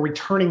you end up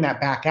returning that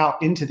back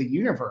out into the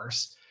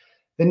universe,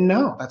 then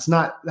no, that's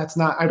not.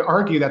 I'd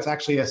argue that's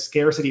actually a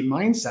scarcity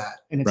mindset,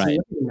 and it's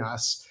limiting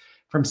us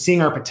from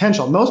seeing our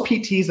potential. Most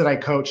PTs that I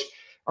coach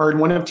are in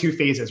one of two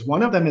phases.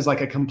 One of them is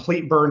like a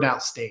complete burned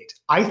out state.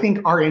 I think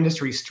our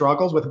industry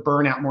struggles with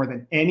burnout more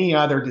than any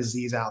other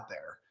disease out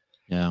there.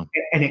 Yeah,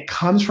 and it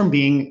comes from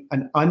being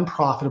an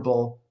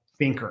unprofitable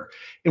thinker.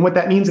 And what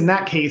that means in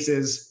that case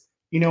is,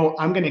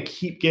 I'm going to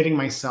keep giving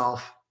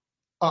myself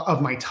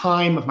of my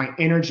time, of my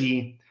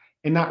energy,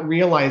 and not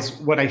realize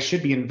what I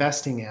should be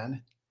investing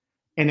in.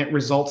 And it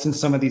results in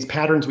some of these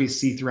patterns we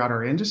see throughout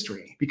our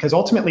industry. Because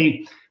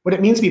ultimately, what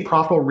it means to be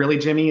profitable, really,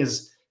 Jimmy,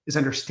 is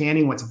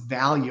understanding what's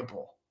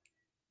valuable.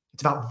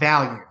 It's about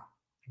value.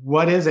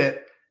 What is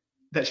it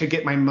that should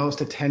get my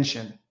most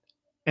attention?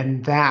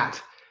 And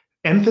that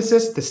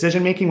emphasis,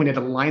 decision-making, when it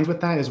aligns with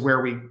that, is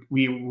where we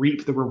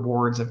reap the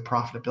rewards of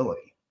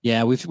profitability.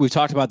 Yeah, we've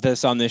talked about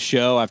this on this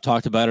show. I've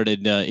talked about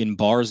it in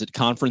bars at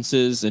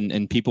conferences,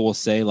 and people will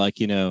say, like,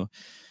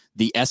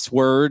 the S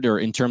word, or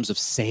in terms of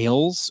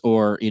sales,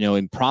 or,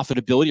 in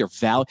profitability or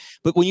value.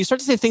 But when you start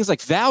to say things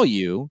like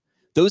value,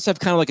 those have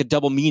kind of like a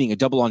double meaning, a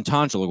double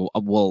entendre. Like,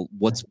 well,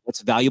 what's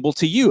valuable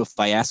to you? If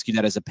I ask you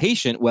that as a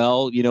patient,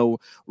 well,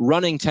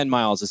 running 10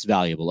 miles is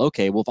valuable.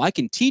 Okay, well, if I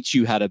can teach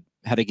you how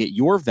to get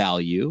your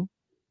value,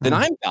 then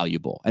I'm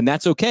valuable, and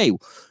that's okay.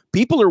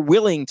 People are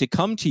willing to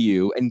come to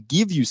you and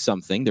give you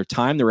something, their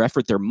time, their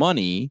effort, their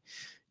money.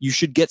 You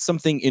should get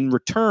something in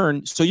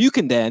return, so you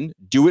can then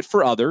do it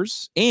for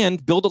others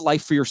and build a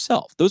life for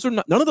yourself.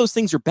 None of those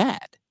things are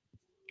bad.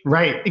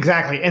 Right,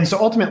 exactly. And so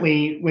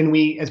ultimately, when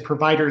we as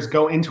providers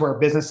go into our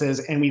businesses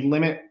and we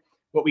limit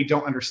what we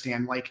don't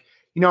understand, like,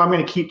 I'm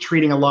going to keep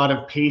treating a lot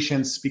of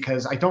patients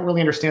because I don't really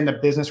understand the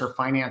business or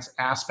finance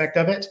aspect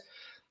of it.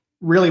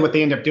 Really what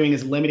they end up doing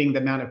is limiting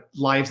the amount of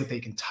lives that they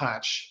can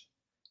touch.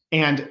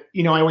 And,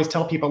 I always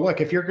tell people,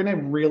 look, if you're going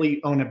to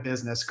really own a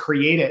business,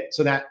 create it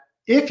so that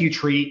if you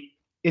treat,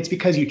 it's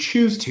because you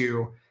choose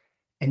to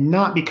and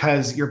not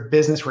because your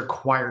business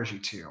requires you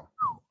to.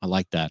 I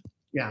like that.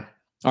 Yeah.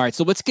 All right,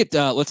 so let's get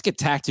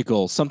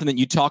tactical. Something that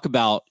you talk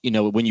about,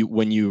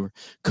 when you're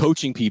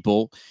coaching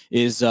people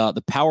is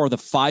the power of the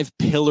 5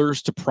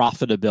 pillars to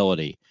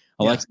profitability.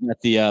 I like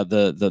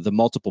the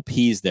multiple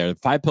P's there. The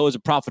 5 pillars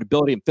of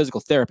profitability in physical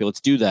therapy. Let's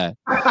do that.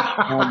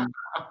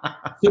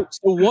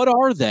 So what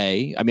are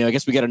they? I mean, I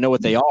guess we got to know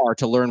what they are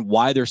to learn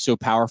why they're so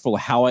powerful,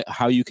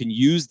 how you can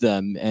use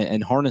them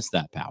and harness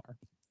that power.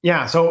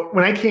 Yeah. So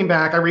when I came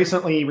back, I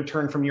recently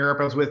returned from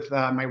Europe. I was with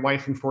my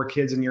wife and 4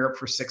 kids in Europe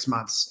for 6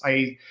 months.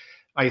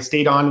 I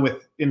stayed on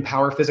with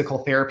Empower Physical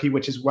Therapy,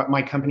 which is what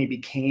my company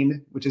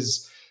became, which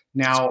is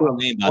now cool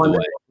name, by the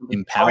way.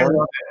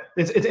 Empower.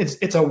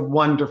 It's a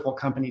wonderful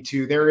company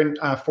too. They're in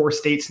 4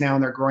 states now,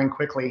 and they're growing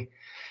quickly.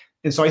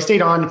 And so I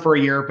stayed on for a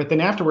year, but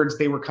then afterwards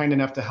they were kind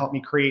enough to help me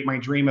create my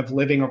dream of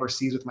living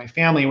overseas with my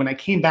family. When I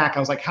came back, I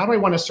was like, how do I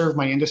want to serve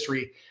my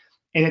industry?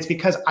 And it's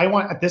because I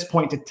want at this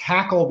point to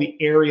tackle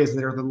the areas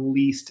that are the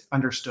least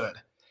understood.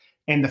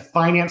 And the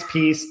finance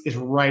piece is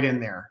right in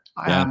there.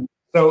 Yeah.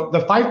 So the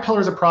 5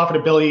 pillars of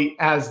profitability,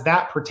 as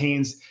that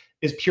pertains,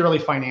 is purely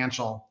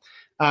financial.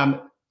 And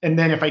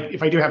then if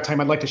I do have time,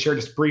 I'd like to share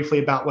just briefly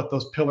about what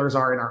those pillars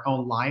are in our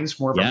own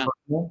lives, more of a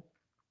personal.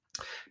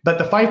 But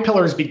the 5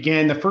 pillars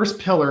begin, the first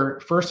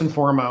pillar, first and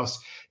foremost,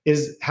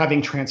 is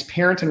having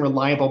transparent and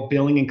reliable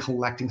billing and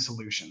collecting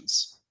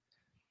solutions.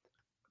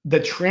 The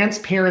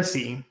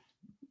transparency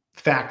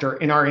factor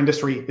in our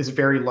industry is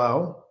very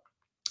low.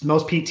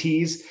 Most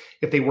PTs,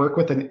 if they work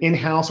with an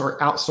in-house or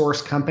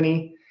outsourced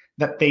company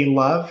that they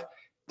love,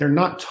 they're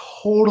not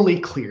totally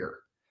clear.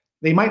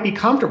 They might be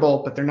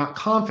comfortable, but they're not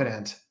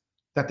confident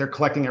that they're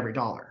collecting every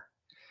dollar.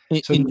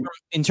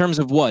 In terms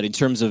of what? In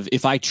terms of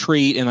if I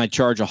treat and I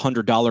charge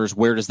 $100,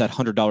 where does that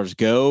 $100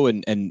 go?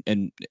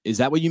 And is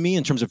that what you mean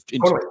in terms of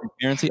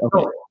transparency?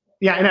 Okay.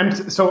 Yeah,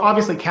 and so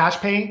obviously cash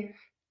pay,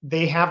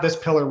 they have this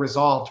pillar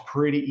resolved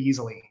pretty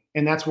easily.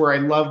 And that's where I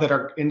love that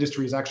our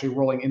industry is actually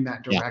rolling in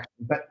that direction.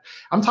 Yeah. But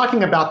I'm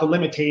talking about the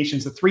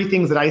limitations, the three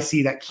things that I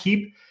see that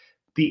keep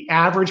the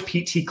average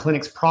PT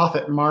clinic's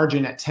profit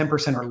margin at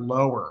 10% or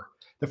lower.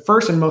 The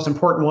first and most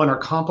important one are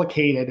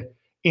complicated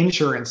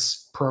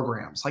insurance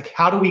programs. Like,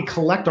 how do we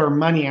collect our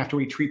money after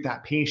we treat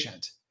that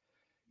patient?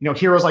 You know,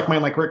 heroes like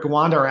mine, like Rick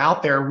Gawanda, are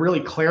out there really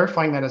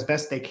clarifying that as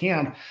best they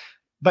can.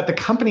 But the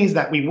companies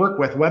that we work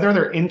with, whether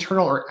they're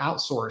internal or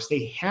outsourced,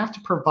 they have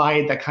to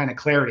provide that kind of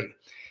clarity.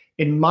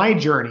 In my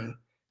journey,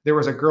 there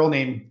was a girl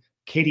named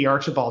Katie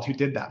Archibald who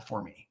did that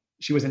for me.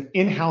 She was an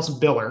in-house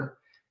biller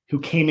who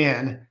came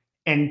in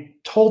and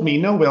told me,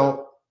 no,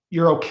 Will,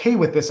 you're okay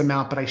with this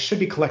amount, but I should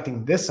be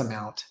collecting this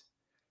amount.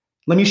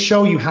 Let me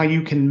show you how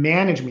you can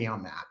manage me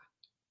on that.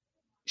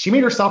 She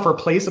made herself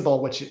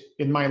replaceable, which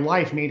in my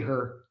life made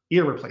her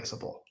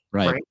irreplaceable.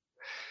 Right?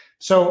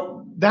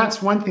 So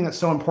that's one thing that's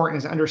so important,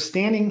 is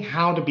understanding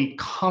how to be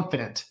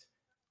confident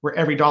where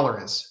every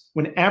dollar is.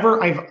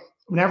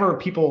 Whenever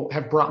people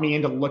have brought me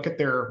in to look at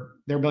their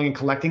billing and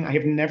collecting, I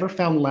have never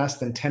found less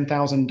than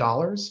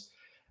 $10,000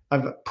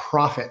 of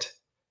profit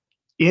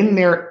in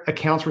their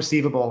accounts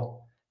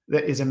receivable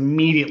that is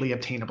immediately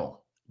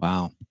obtainable.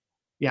 Wow.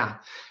 Yeah.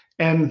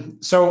 And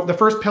so the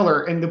first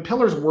pillar, and the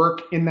pillars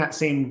work in that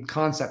same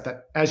concept,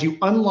 that as you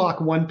unlock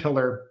one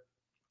pillar,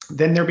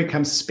 then there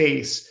becomes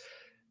space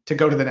to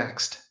go to the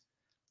next.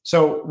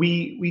 So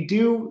we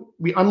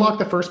unlock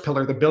the first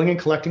pillar, the billing and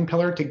collecting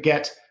pillar, to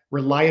get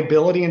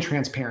reliability and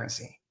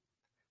transparency.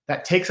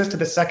 That takes us to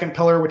the second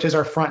pillar, which is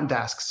our front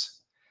desks.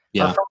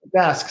 Yeah. Our front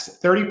desks,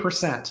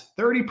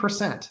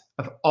 30%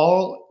 of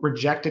all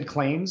rejected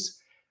claims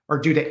are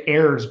due to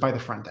errors by the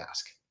front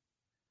desk.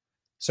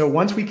 So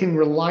once we can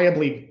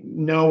reliably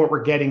know what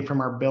we're getting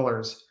from our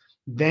billers,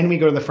 then we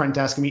go to the front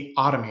desk and we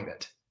automate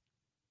it,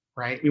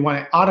 right? We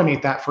want to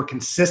automate that for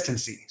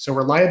consistency. So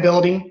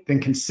reliability,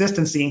 then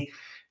consistency,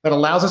 that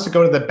allows us to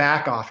go to the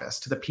back office,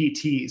 to the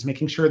PTs,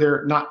 making sure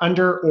they're not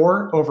under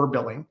or over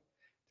billing.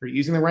 They're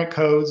using the right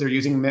codes. They're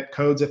using MIP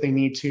codes if they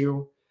need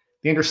to.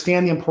 They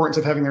understand the importance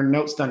of having their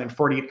notes done in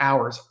 48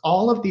 hours.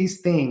 All of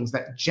these things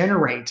that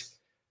generate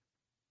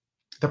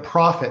the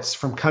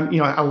profits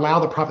allow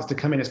the profits to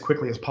come in as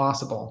quickly as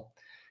possible.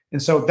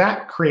 And so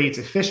that creates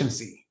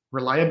efficiency,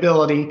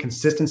 reliability,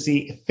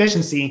 consistency,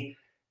 efficiency.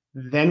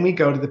 Then we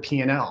go to the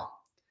P&L.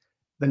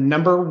 The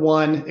number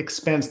one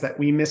expense that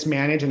we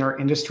mismanage in our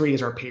industry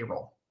is our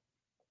payroll.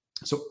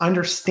 So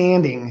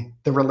understanding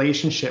the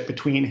relationship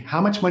between how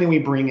much money we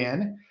bring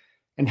in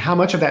and how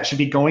much of that should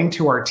be going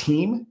to our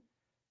team,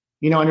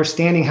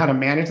 understanding how to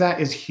manage that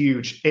is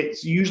huge.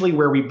 It's usually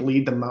where we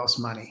bleed the most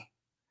money.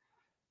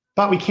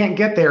 But we can't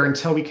get there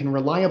until we can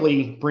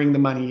reliably bring the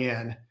money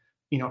in,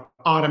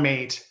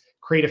 automate,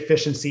 create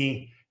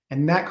efficiency,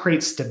 and that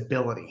creates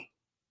stability.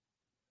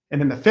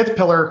 And then the fifth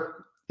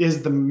pillar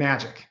is the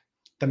magic.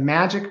 The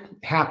magic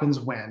happens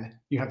when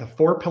you have the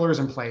four pillars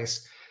in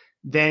place.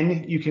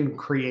 Then you can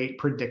create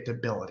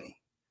predictability.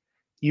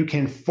 You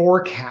can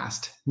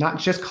forecast not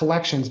just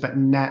collections, but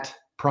net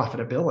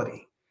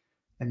profitability.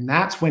 And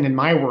that's when, in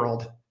my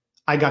world,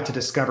 I got to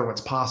discover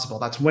what's possible.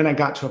 That's when I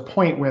got to a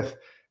point with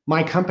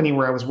my company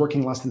where I was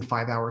working less than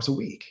 5 hours a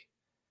week.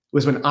 It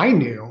was when I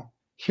knew,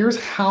 here's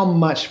how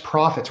much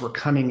profits were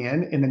coming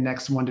in the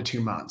next 1 to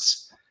 2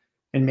 months,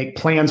 and make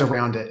plans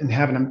around it, and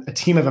having a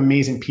team of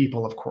amazing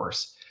people, of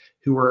course,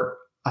 who were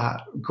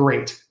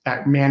great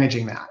at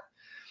managing that.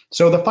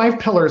 So the 5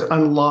 pillars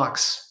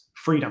unlocks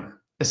freedom,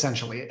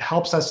 essentially. It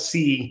helps us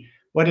see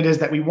what it is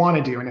that we want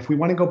to do. And if we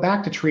want to go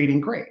back to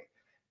trading, great.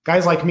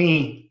 Guys like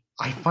me,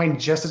 I find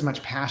just as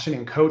much passion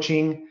in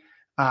coaching,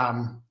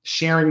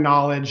 sharing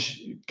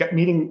knowledge,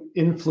 meeting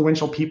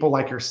influential people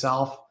like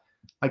yourself.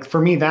 Like,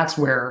 for me, that's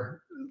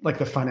where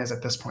the fun is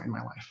at this point in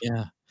my life.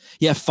 Yeah.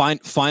 Yeah.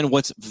 Find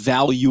what's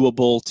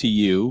valuable to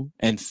you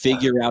and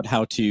figure out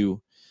how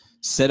to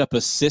set up a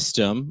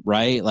system,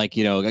 right? Like,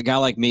 a guy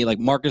like me, like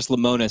Marcus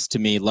Lemonis, to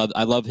me,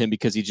 I love him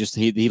because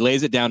he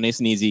lays it down nice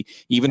and easy.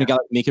 Even a guy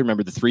like me can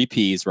remember the 3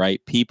 Ps,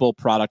 right? People,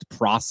 product,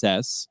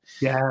 process.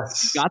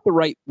 Yes. Got the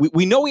right.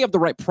 We know we have the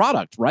right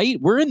product, right?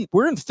 We're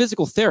in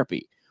physical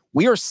therapy.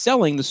 We are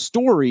selling the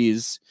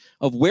stories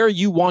of where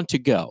you want to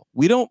go.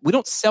 We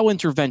don't sell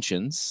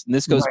interventions. And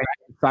this goes back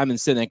to Simon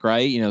Sinek,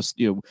 right?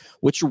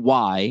 What's your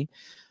why?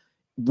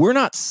 We're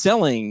not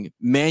selling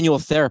manual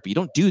therapy. You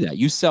don't do that.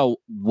 You sell,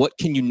 what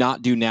can you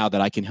not do now that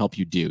I can help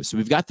you do? So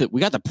we got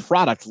the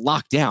product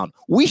locked down.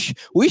 We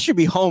should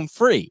be home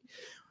free.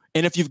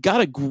 And if you've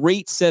got a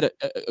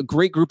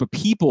great group of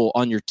people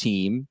on your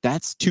team,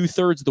 that's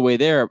 2/3 of the way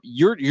there.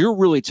 You're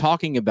really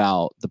talking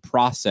about the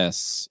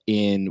process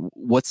in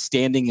what's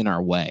standing in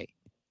our way.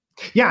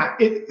 Yeah.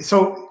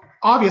 So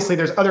obviously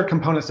there's other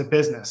components of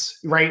business,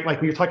 right? Like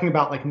when you're talking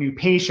about like new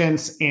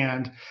patients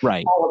and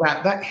all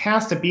of that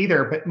has to be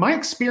there. But my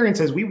experience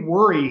is we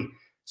worry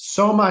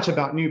so much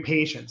about new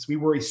patients. We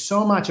worry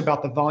so much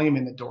about the volume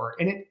in the door.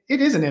 And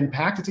it is an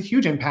impact. It's a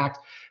huge impact.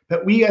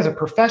 But we as a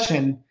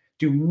profession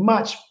do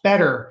much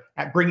better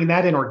at bringing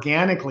that in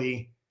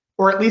organically,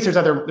 or at least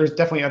there's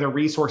definitely other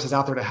resources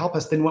out there to help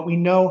us than what we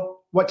know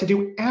what to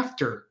do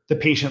after the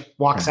patient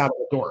walks out of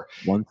the door.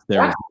 Once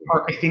there, that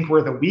part, I think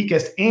we're the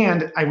weakest.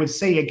 And I would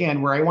say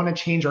again, where I want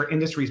to change our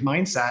industry's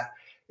mindset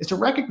is to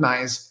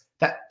recognize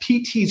that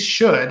PTs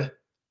should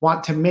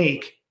want to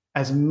make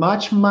as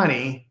much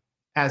money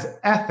as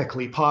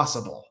ethically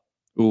possible.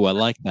 Ooh, I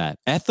like that.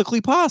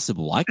 Ethically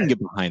possible. I can get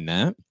behind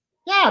that.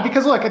 Yeah,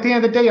 because look, at the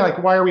end of the day,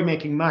 like, why are we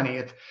making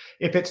money?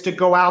 If it's to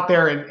go out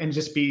there and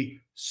just be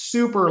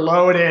super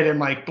loaded and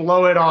like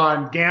blow it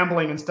on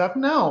gambling and stuff,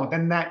 no,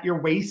 then that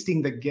you're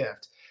wasting the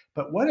gift.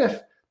 But what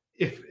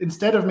if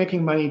instead of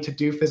making money to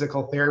do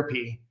physical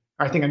therapy,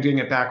 or I think I'm doing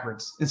it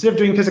backwards. Instead of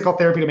doing physical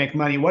therapy to make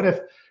money, what if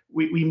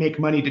we make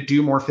money to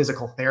do more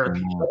physical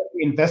therapy? What if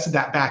we invested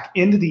that back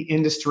into the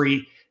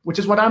industry, which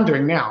is what I'm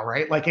doing now,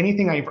 right? Like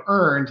anything I've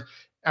earned,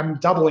 I'm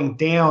doubling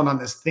down on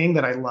this thing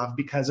that I love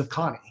because of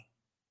Connie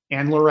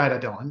and Loretta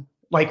Dillon.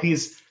 Like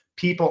these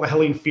people, the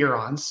Helene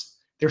Ferrons,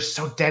 they're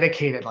so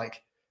dedicated.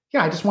 Like,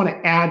 yeah, I just want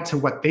to add to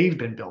what they've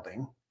been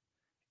building.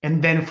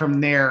 And then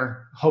from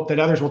there, hope that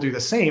others will do the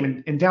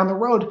same. And down the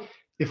road,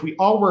 if we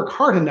all work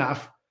hard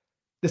enough,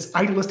 this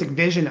idealistic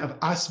vision of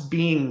us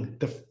being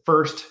the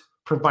first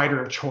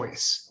provider of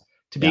choice,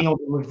 to being able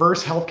to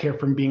reverse healthcare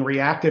from being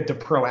reactive to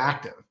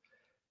proactive,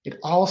 it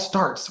all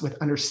starts with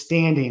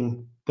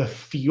understanding the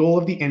fuel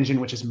of the engine,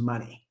 which is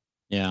money.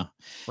 Yeah.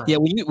 Right. Yeah.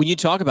 When you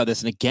talk about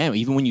this, and again,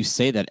 even when you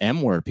say that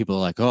M word, people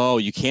are like, oh,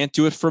 you can't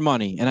do it for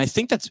money. And I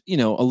think that's,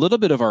 a little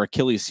bit of our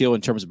Achilles heel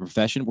in terms of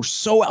profession. We're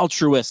so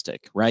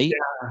altruistic, right?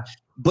 Yeah.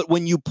 But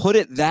when you put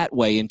it that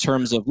way in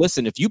terms of,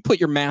 listen, if you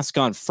put your mask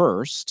on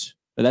first,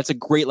 that's a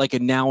great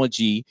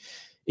analogy,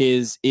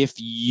 is if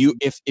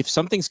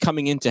something's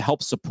coming in to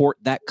help support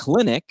that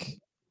clinic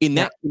in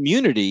that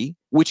community,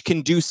 which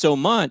can do so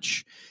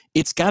much,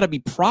 it's got to be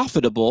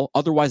profitable.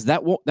 Otherwise,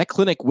 that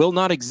clinic will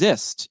not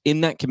exist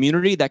in that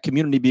community. That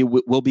community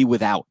will be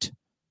without.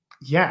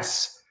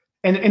 Yes.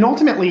 And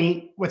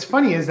ultimately, what's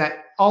funny is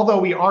that although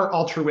we are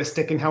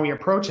altruistic in how we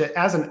approach it,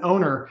 as an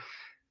owner,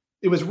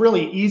 it was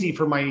really easy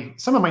for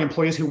some of my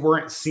employees who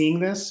weren't seeing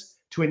this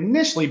to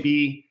initially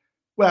be,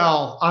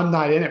 well, I'm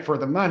not in it for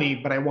the money,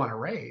 but I want a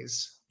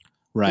raise.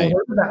 Right. Well,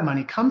 where did that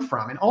money come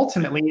from? And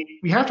ultimately,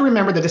 we have to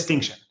remember the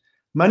distinction.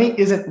 Money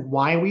isn't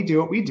why we do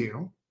what we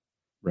do,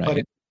 but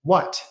it's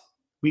what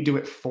we do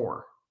it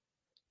for.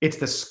 It's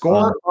the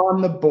score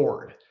on the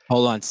board.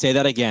 Hold on, say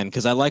that again,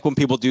 because I like when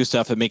people do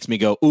stuff. It makes me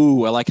go,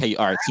 ooh, I like how you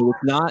are. So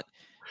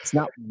it's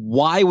not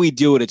why we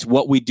do it. It's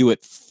what we do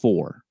it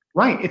for.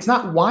 Right. It's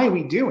not why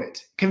we do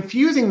it.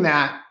 Confusing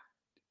that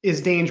is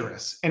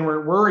dangerous. And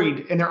we're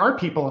worried. And there are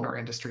people in our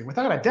industry,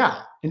 without a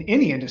doubt, in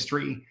any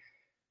industry,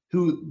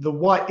 who the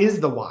what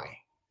is the why.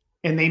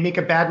 And they make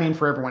a bad name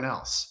for everyone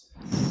else.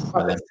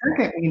 But the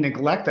second we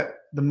neglect that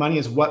the money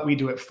is what we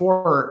do it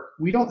for,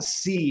 we don't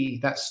see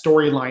that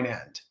storyline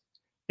end.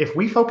 If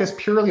we focus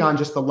purely on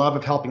just the love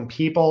of helping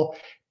people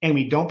and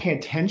we don't pay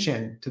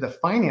attention to the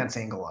finance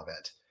angle of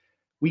it,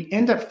 we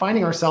end up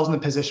finding ourselves in the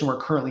position we're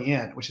currently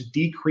in, which is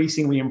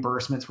decreasing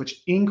reimbursements,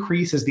 which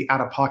increases the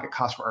out-of-pocket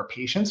cost for our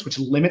patients, which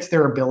limits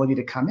their ability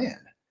to come in.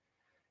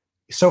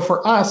 So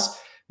for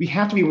us, we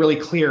have to be really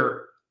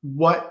clear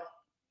what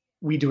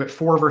we do it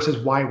for versus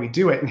why we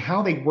do it and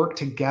how they work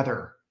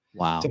together.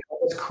 Wow. To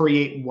help us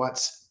create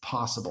what's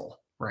possible,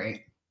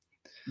 right?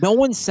 No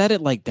one said it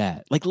like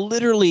that. Like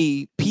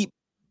literally,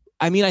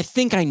 I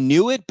think I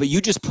knew it, but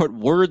you just put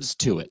words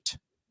to it.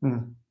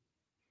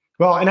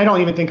 Well, and I don't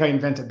even think I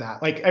invented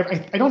that. Like,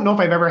 I don't know if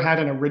I've ever had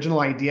an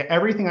original idea.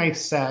 Everything I've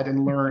said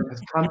and learned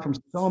has come from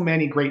so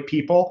many great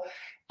people.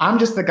 I'm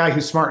just the guy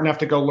who's smart enough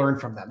to go learn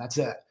from them. That's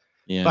it.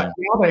 Yeah. But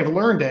now that I've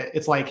learned it,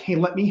 it's like, hey,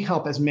 let me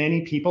help as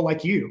many people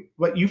like you.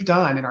 What you've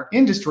done in our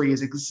industry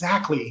is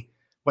exactly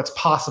what's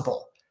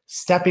possible.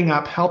 Stepping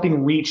up,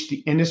 helping reach the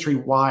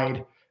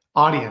industry-wide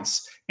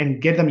audience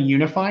and get them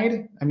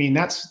unified. I mean,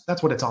 that's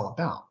what it's all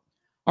about.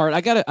 All right,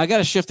 I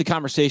gotta shift the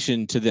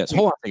conversation to this.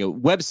 Hold on a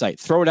second. Website,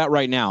 throw it out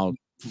right now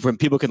when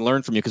people can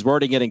learn from you, because we're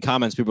already getting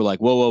comments. People are like,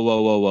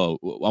 whoa.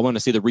 I want to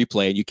see the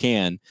replay, and you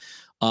can.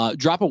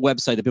 Drop a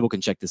website that people can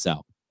check this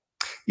out.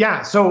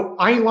 Yeah, so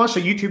I launched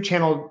a YouTube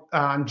channel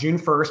on June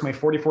 1st, my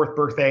 44th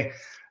birthday.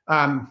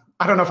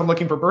 I don't know if I'm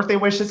looking for birthday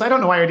wishes. I don't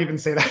know why I would even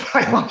say that.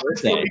 Happy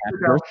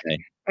birthday.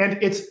 And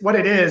it's what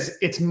it is.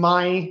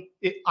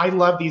 I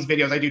love these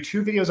videos. I do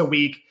 2 videos a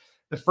week.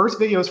 The first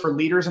video is for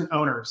leaders and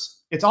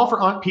owners. It's all for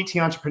PT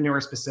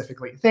entrepreneurs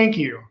specifically. Thank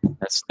you.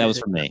 That was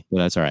for me, but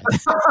that's all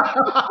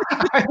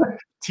right.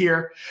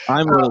 Tear.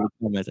 I'm really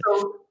committed.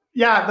 So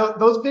Yeah,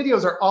 those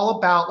videos are all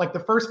about, like, the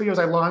first videos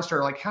I launched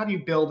are like, how do you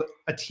build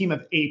a team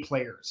of A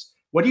players?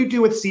 What do you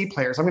do with C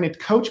players? I'm going to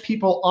coach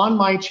people on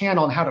my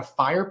channel on how to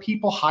fire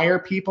people, hire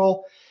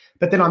people.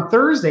 But then on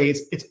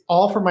Thursdays, it's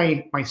all for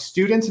my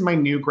students and my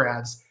new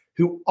grads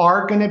who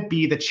are going to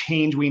be the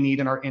change we need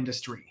in our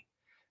industry.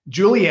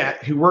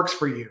 Juliet, who works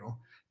for you,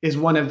 is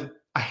one of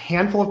a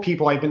handful of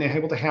people I've been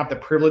able to have the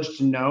privilege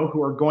to know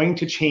who are going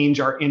to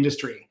change our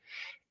industry.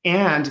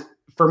 And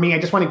for me, I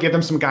just want to give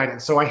them some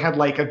guidance. So I had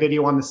like a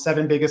video on the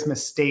 7 biggest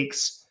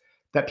mistakes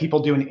that people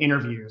do in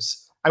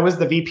interviews. I was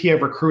the VP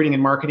of recruiting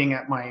and marketing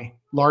at my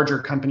larger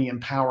company,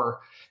 Empower.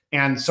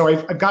 And so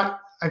I've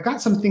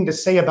got something to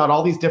say about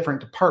all these different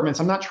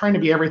departments. I'm not trying to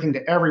be everything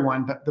to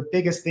everyone, but the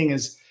biggest thing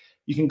is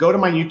you can go to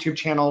my YouTube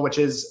channel, which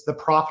is The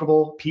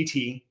Profitable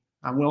PT.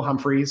 I'm Will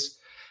Humphreys.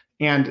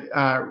 And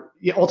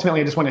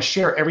ultimately, I just want to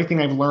share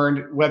everything I've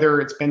learned, whether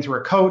it's been through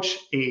a coach,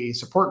 a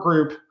support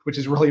group, which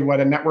is really what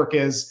a network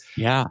is,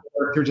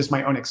 or through just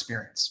my own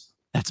experience.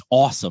 That's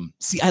awesome.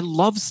 See, I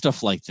love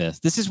stuff like this.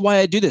 This is why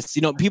I do this.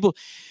 You know, people,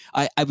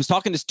 I was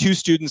talking to 2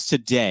 students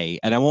today,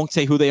 and I won't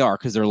say who they are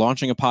because they're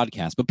launching a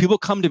podcast, but people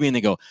come to me and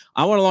they go,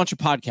 I want to launch a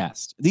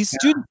podcast. These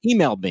students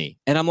emailed me,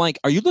 and I'm like,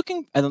 are you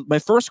looking? And my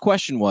first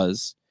question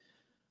was,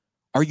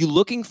 are you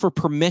looking for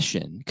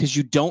permission? Because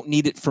you don't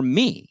need it from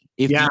me.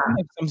 If you have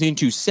something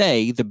to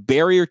say, the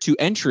barrier to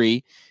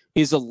entry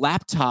is a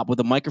laptop with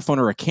a microphone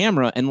or a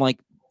camera. And like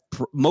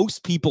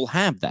most people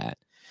have that.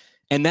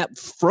 And that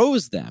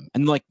froze them.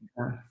 And like,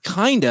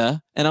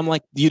 kinda. And I'm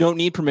like, you don't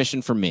need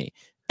permission from me.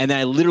 And then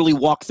I literally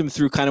walked them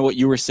through kind of what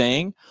you were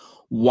saying.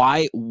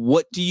 Why?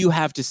 What do you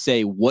have to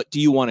say? What do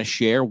you want to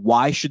share?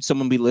 Why should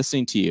someone be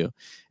listening to you?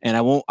 And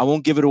I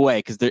won't give it away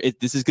because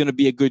this is going to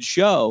be a good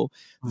show.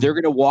 They're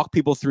going to walk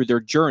people through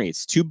their journey.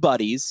 It's 2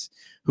 buddies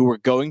who are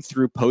going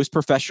through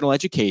post-professional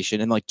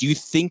education and like, do you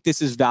think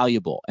this is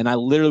valuable? And I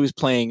literally was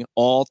playing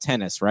all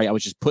tennis, right? I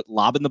was just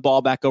lobbing the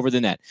ball back over the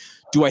net.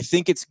 Do I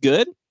think it's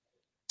good?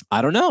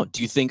 I don't know.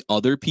 Do you think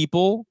other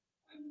people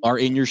are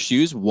in your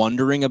shoes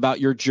wondering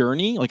about your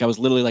journey? Like I was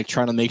literally like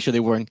trying to make sure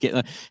they weren't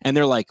getting, and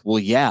they're like, well,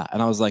 yeah.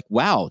 And I was like,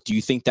 wow, do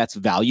you think that's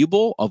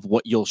valuable of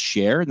what you'll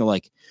share? And they're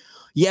like,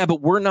 yeah,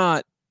 but we're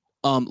not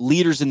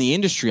leaders in the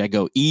industry. I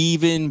go,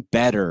 even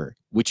better,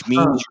 which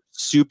means you're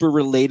super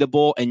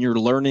relatable and you're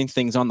learning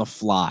things on the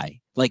fly.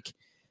 Like,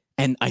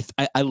 and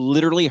I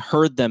literally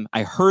heard them.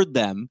 I heard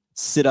them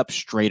sit up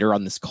straighter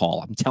on this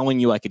call. I'm telling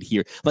you, I could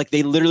hear, like,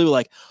 they literally were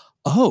like,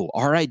 oh,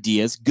 our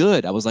idea is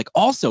good. I was like,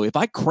 also, if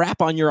I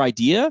crap on your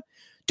idea,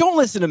 don't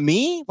listen to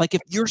me. Like,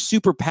 if you're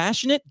super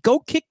passionate, go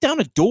kick down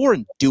a door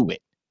and do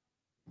it.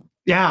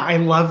 Yeah, I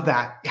love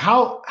that.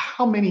 How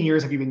many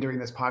years have you been doing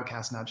this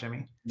podcast now,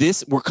 Jimmy?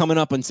 We're coming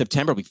up in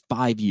September. It'll be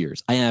 5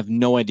 years. I have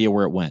no idea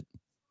where it went.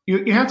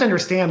 You have to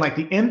understand, like,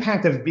 the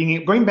impact of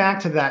going back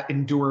to that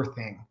endure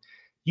thing.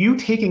 You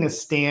taking a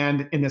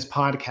stand in this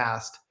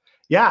podcast.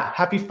 Yeah,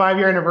 happy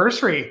 5-year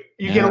anniversary.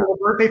 You get a little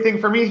birthday thing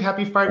for me.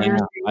 Happy 5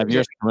 years. 5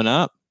 years coming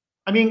up.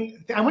 I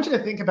mean, I want you to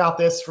think about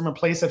this from a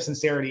place of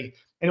sincerity.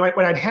 And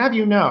what I'd have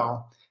you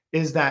know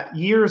is that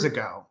years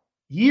ago,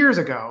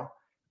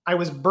 I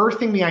was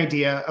birthing the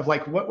idea of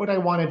like, what would I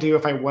want to do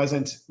if I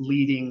wasn't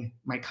leading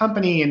my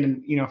company?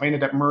 And, you know, if I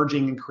ended up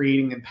merging and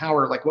creating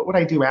Empower, like, what would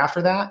I do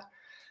after that?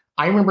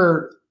 I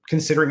remember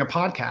considering a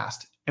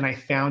podcast, and I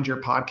found your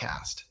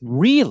podcast.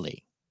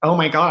 Really? Oh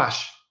my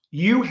gosh.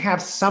 You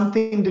have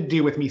something to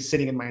do with me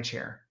sitting in my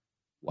chair.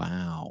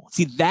 Wow.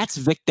 See, that's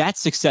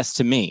success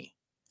to me.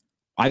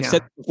 I've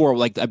said before,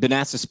 like, I've been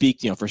asked to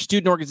speak, for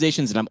student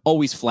organizations, and I'm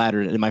always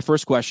flattered. And my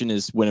first question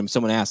is when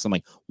someone asks, I'm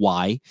like,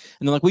 why?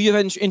 And they're like, well, you have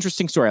an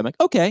interesting story. I'm like,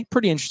 okay,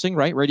 pretty interesting,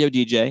 right? Radio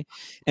DJ.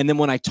 And then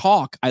when I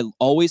talk, I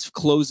always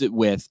close it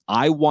with,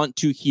 I want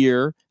to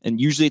hear,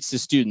 and usually it's to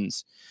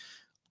students.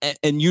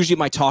 And usually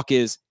my talk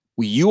is,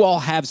 well, you all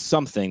have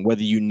something,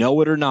 whether you know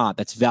it or not,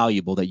 that's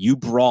valuable that you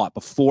brought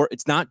before.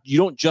 It's not, you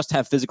don't just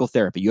have physical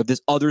therapy. You have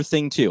this other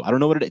thing too. I don't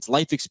know what it is. It's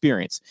life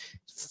experience.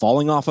 It's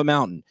falling off a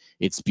mountain.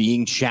 It's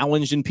being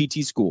challenged in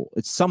PT school.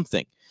 It's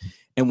something.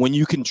 And when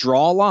you can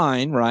draw a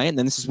line, right? And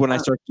then this is when I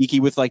start geeky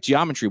with like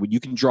geometry. When you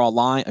can draw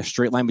a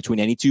straight line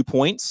between any 2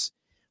 points,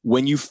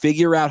 when you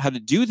figure out how to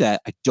do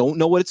that, I don't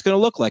know what it's going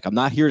to look like. I'm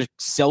not here to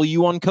sell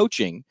you on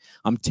coaching.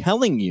 I'm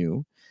telling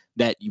you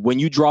that when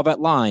you draw that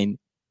line,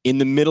 in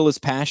the middle is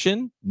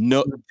passion.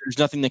 No, there's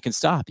nothing that can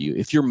stop you.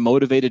 If you're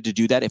motivated to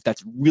do that, if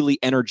that's really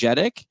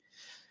energetic,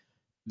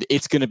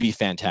 it's going to be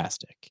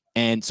fantastic.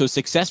 And so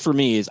success for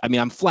me is, I mean,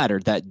 I'm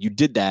flattered that you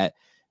did that.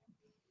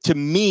 To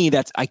me,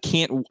 that's, I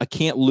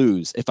can't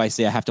lose if I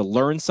say I have to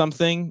learn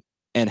something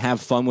and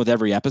have fun with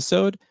every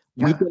episode.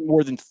 Yeah. We've done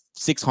more than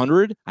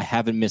 600. I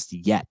haven't missed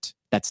yet.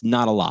 That's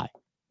not a lie.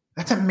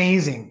 That's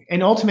amazing.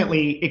 And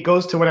ultimately, it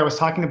goes to what I was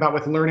talking about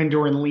with learn,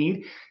 endure, and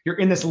lead. You're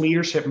in this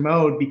leadership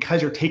mode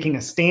because you're taking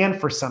a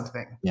stand for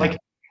something. Yeah. Like,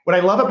 what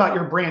I love about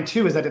your brand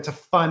too is that it's a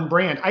fun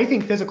brand. I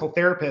think physical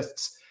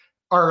therapists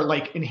are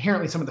like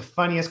inherently some of the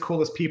funniest,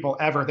 coolest people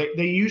ever.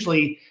 They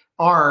usually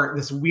are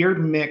this weird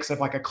mix of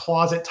like a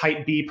closet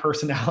type B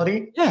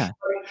personality. Yeah.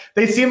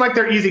 They seem like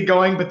they're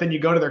easygoing, but then you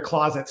go to their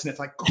closets and it's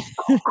like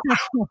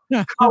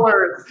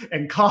colors,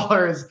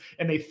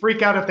 and they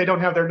freak out if they don't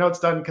have their notes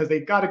done because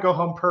they've got to go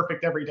home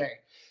perfect every day.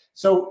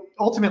 So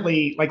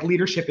ultimately, like,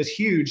 leadership is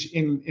huge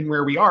in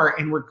where we are,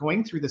 and we're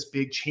going through this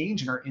big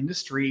change in our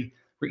industry.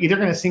 We're either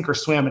going to sink or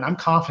swim, and I'm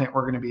confident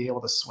we're going to be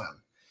able to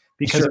swim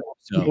because of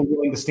people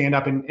willing to stand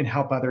up and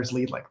help others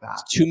lead like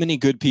that. Too many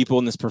good people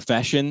in this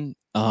profession.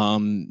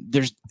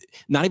 There's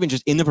not even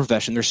just in the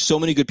profession. There's so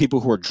many good people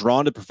who are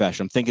drawn to the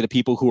profession. I'm thinking of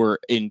people who are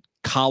in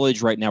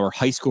college right now or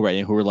high school right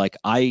now who are like,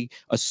 I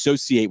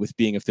associate with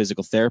being a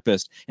physical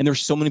therapist, and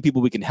there's so many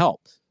people we can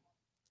help.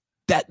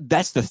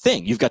 That's the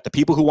thing. You've got the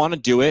people who want to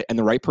do it and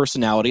the right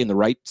personality and the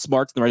right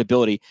smarts and the right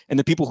ability, and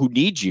the people who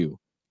need you.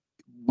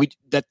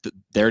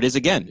 There it is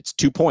again. It's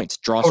 2 points.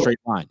 Draw a straight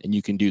line, and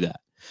you can do that.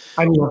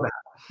 I love that.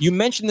 You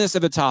mentioned this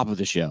at the top of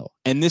the show,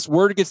 and this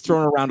word gets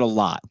thrown around a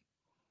lot.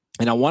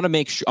 And I want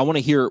to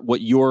hear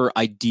what your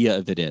idea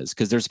of it is,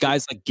 because there's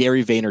guys like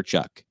Gary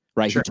Vaynerchuk,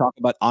 right? Who talk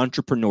about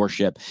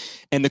entrepreneurship.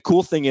 And the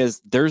cool thing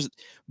is, there's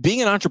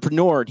being an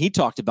entrepreneur, and he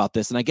talked about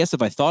this. And I guess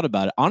if I thought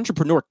about it,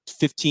 entrepreneur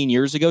 15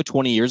 years ago,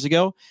 20 years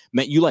ago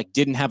meant you like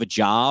didn't have a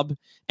job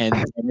and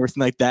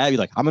everything like that. You're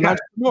like, I'm an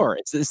entrepreneur.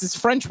 It's this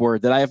French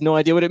word that I have no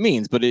idea what it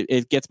means, but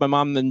it gets my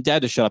mom and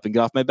dad to shut up and get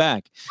off my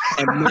back.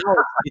 And now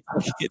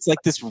it's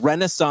like this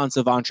renaissance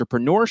of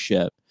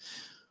entrepreneurship.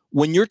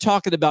 When you're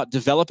talking about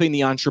developing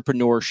the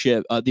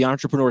entrepreneurship, the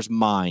entrepreneur's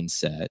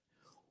mindset,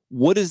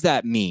 what does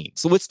that mean?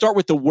 So let's start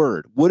with the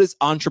word. What does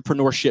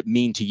entrepreneurship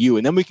mean to you?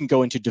 And then we can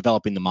go into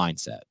developing the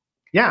mindset.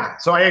 Yeah.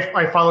 So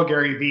I follow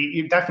Gary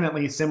Vee.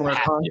 Definitely similar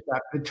concept.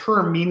 The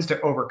term means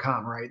to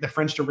overcome, right? The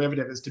French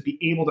derivative is to be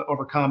able to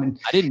overcome. And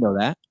I didn't know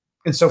that.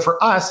 And so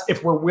for us,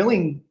 if we're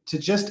willing to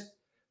just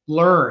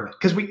learn,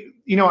 because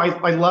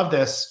I love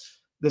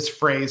this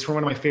phrase from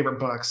one of my favorite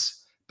books,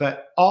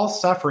 but all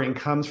suffering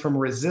comes from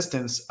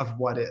resistance of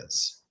what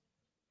is.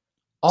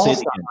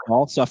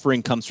 All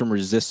suffering comes from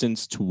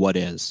resistance to what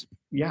is.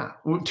 Yeah.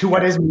 To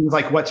what is means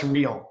like what's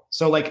real.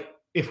 So like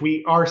if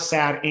we are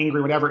sad,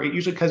 angry, whatever, it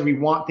usually because we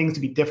want things to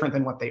be different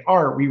than what they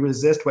are. We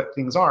resist what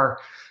things are.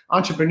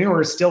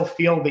 Entrepreneurs still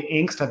feel the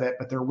angst of it,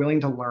 but they're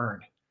willing to learn.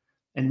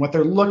 And what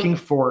they're looking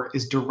for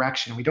is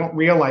direction. We don't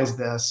realize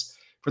this.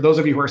 For those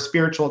of you who are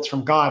spiritual, it's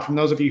from God. From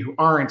those of you who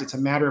aren't, it's a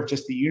matter of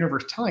just the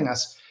universe telling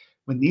us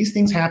when these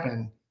things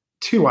happen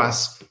to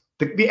us,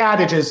 the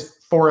adage is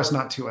for us,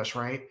 not to us,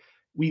 right?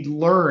 We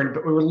learn,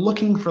 but we were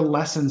looking for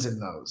lessons in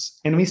those.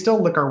 And we still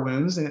lick our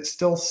wounds and it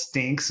still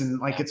stinks. And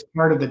like, it's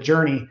part of the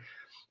journey.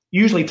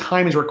 Usually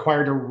time is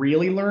required to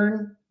really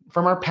learn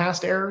from our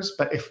past errors.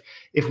 But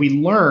if we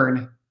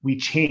learn, we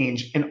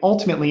change. And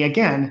ultimately,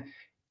 again,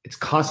 it's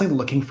constantly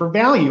looking for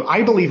value.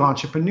 I believe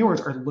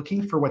entrepreneurs are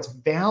looking for what's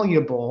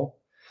valuable.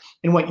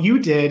 And what you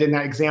did in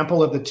that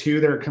example of the two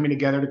that are coming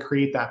together to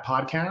create that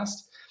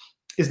podcast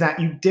is that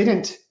you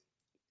didn't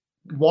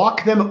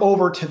walk them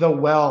over to the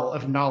well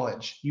of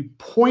knowledge. You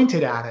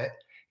pointed at it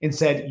and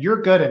said, you're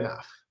good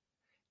enough.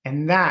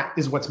 And that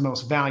is what's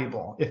most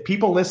valuable. If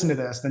people listen to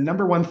this, the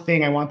number one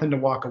thing I want them to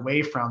walk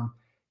away from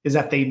is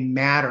that they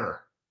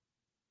matter.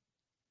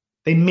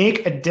 They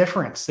make a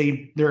difference.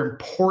 They're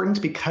important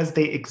because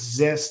they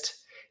exist.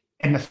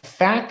 And the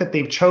fact that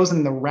they've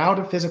chosen the route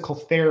of physical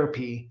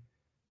therapy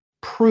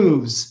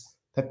proves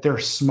that they're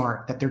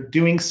smart, that they're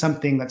doing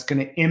something that's going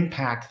to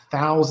impact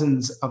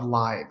thousands of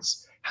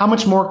lives. How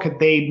much more could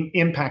they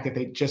impact if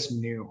they just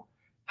knew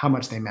how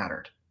much they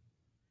mattered?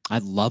 I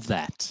love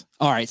that.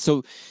 All right.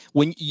 So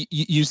when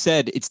you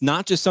said it's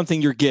not just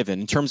something you're given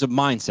in terms of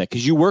mindset,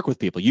 because you work with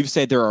people, you've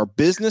said there are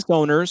business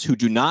owners who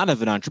do not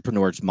have an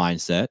entrepreneur's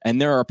mindset,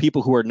 and there are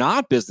people who are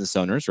not business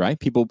owners, right?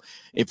 People,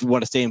 if you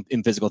want to stay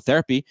in physical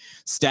therapy,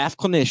 staff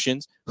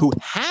clinicians who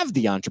have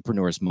the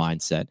entrepreneur's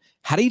mindset.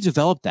 How do you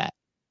develop that?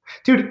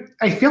 Dude,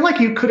 I feel like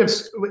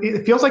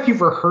it feels like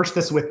you've rehearsed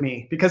this with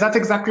me, because that's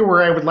exactly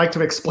where I would like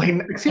to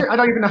explain. Here, I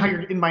don't even know how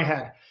you're in my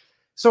head.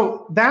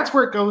 So that's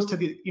where it goes to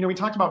we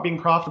talked about being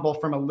profitable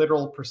from a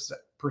literal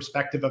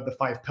perspective of the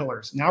 5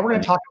 pillars. Now we're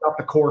going to talk about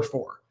the core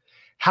 4.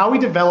 How we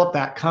develop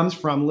that comes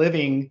from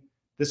living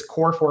this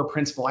core 4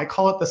 principle. I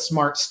call it the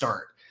smart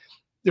start.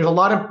 There's a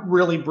lot of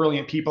really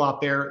brilliant people out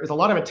there. There's a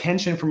lot of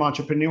attention from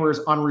entrepreneurs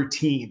on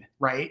routine,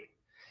 right?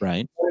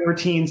 Right. Morning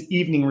routines,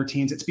 evening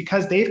routines. It's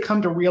because they've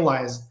come to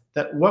realize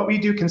that what we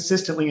do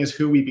consistently is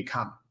who we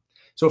become.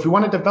 So if we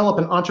want to develop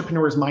an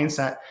entrepreneur's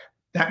mindset,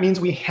 that means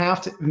we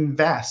have to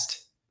invest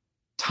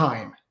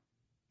time.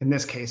 In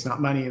this case,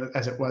 not money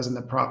as it was in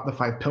the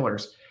 5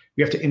 pillars.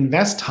 We have to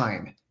invest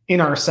time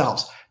in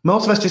ourselves.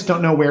 Most of us just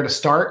don't know where to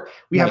start.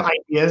 We have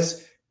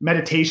ideas.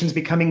 Meditation's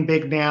becoming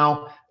big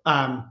now.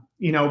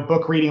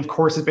 Book reading, of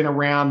course, has been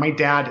around. My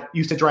dad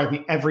used to drive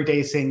me every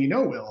day saying,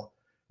 Will,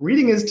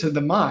 reading is to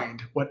the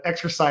mind what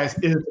exercise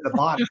is to the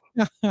body.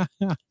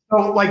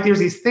 So there's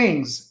these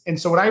things. And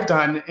so what I've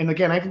done, and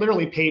again, I've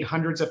literally paid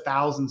hundreds of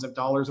thousands of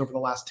dollars over the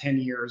last 10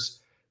 years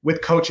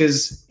with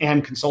coaches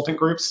and consultant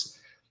groups.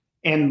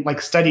 and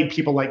like studied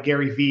people like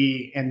Gary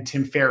Vee and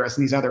Tim Ferriss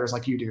and these others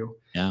like you do.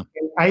 Yeah.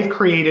 And I've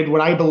created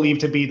what I believe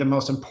to be the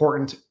most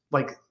important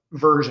like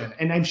version.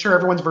 And I'm sure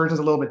everyone's version is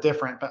a little bit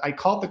different, but I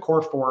call it the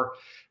core four.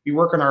 We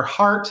work on our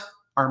heart,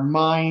 our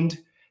mind,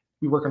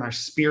 we work on our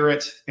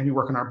spirit, and we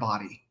work on our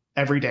body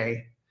every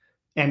day.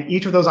 And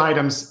each of those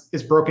items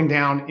is broken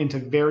down into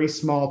very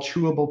small,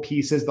 chewable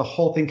pieces. The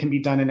whole thing can be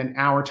done in an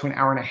hour to an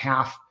hour and a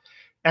half.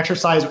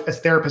 Exercise,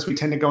 as therapists, we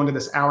tend to go into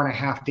this hour and a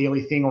half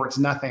daily thing or it's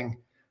nothing.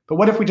 But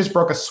what if we just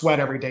broke a sweat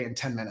every day in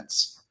 10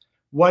 minutes?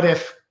 What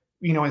if,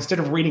 instead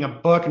of reading a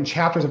book and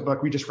chapters of a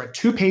book, we just read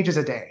 2 pages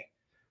a day?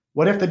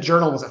 What if the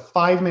journal was a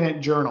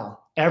 5-minute journal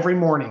every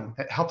morning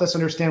that helped us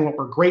understand what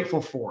we're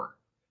grateful for?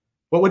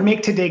 What would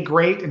make today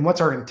great and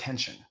what's our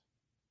intention?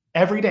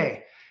 Every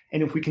day.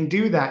 And if we can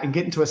do that and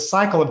get into a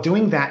cycle of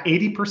doing that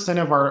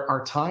 80% of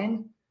our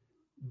time,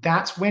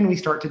 that's when we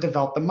start to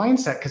develop the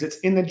mindset, because it's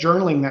in the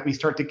journaling that we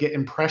start to get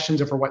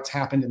impressions over what's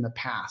happened in the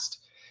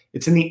past.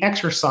 It's in the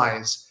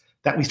exercise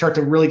that we start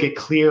to really get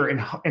clear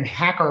and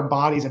hack our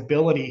body's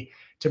ability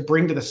to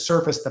bring to the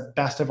surface the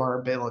best of our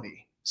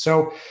ability.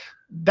 So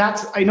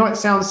I know it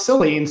sounds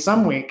silly in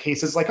some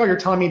cases, like, oh, you're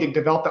telling me to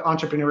develop the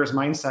entrepreneur's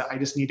mindset, I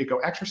just need to go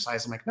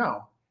exercise. I'm like,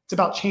 no, it's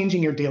about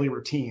changing your daily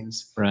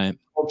routines. Right. It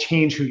will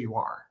change who you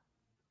are.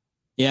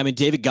 Yeah, I mean,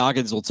 David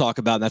Goggins will talk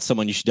about, and that's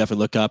someone you should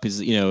definitely look up, is,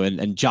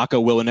 and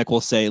Jocko Willenick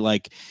will say,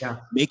 like,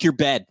 make your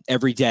bed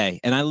every day.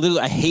 And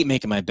I hate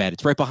making my bed.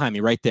 It's right behind me,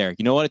 right there.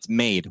 You know what? It's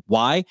made.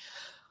 Why?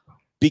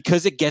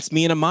 Because it gets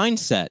me in a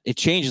mindset. It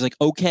changes, like,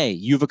 okay,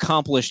 you've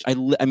accomplished, I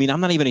mean,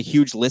 I'm not even a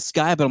huge list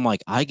guy, but I'm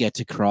like, I get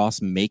to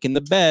cross making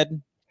the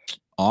bed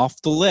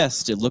off the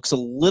list. It looks a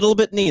little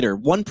bit neater,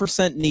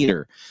 1%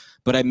 neater.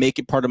 But I make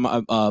it part of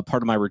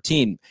my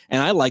routine.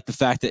 And I like the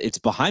fact that it's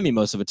behind me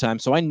most of the time.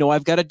 So I know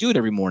I've got to do it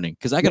every morning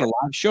because I got a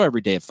live show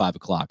every day at 5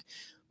 o'clock.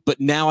 But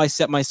now I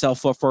set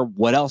myself up for,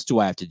 what else do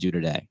I have to do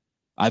today?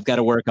 I've got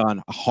to work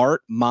on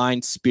heart,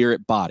 mind,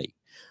 spirit, body.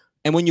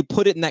 And when you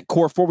put it in that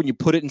core four, when you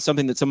put it in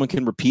something that someone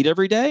can repeat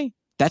every day,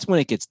 that's when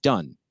it gets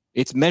done.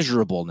 It's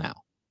measurable now.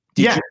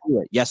 Did you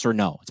do it? Yes or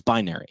no? It's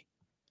binary.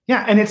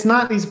 Yeah, and it's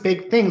not these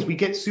big things. We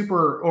get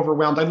super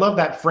overwhelmed. I love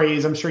that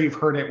phrase. I'm sure you've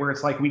heard it, where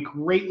it's like we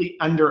greatly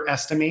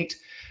underestimate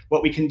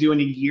what we can do in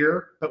a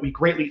year, but we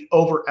greatly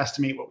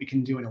overestimate what we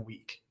can do in a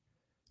week.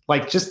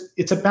 Like,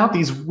 it's about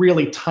these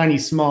really tiny,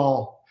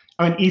 small.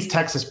 I'm an East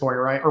Texas boy,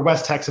 right? Or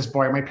West Texas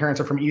boy. My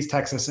parents are from East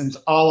Texas, and it's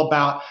all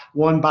about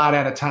one bite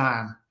at a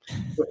time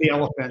with the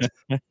elephant.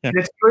 And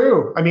it's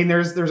true. I mean,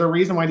 there's a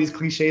reason why these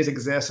cliches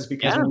exist, is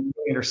because when you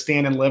really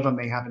understand and live them,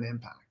 they have an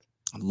impact.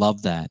 I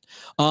love that.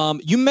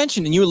 You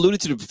mentioned, and you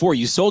alluded to it before,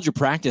 you sold your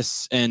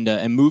practice and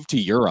moved to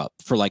Europe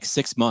for like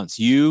 6 months.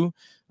 You,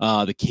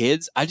 the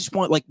kids, I just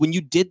want, like, when you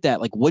did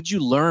that, like, what'd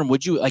you learn?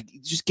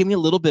 Just give me a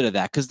little bit of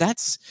that. Cause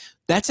that's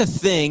a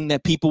thing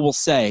that people will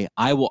say,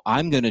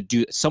 I'm going to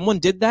do. Someone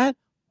did that.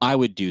 I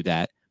would do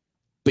that,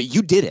 but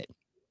you did it.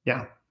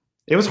 Yeah,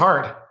 it was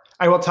hard.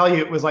 I will tell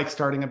you, it was like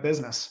starting a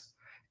business.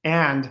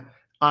 And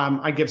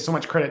I give so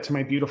much credit to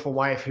my beautiful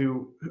wife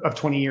of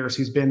 20 years,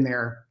 who's been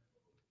there.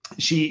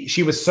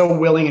 She was so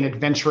willing and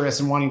adventurous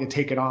and wanting to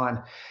take it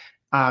on.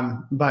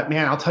 But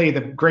man, I'll tell you,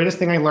 the greatest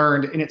thing I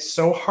learned, and it's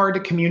so hard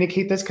to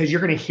communicate this because you're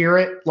going to hear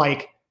it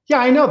like, yeah,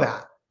 I know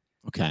that.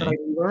 Okay. But I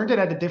learned it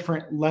at a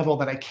different level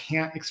that I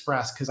can't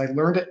express, because I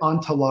learned it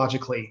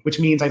ontologically, which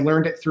means I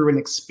learned it through an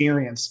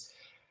experience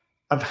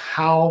of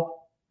how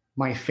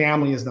my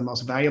family is the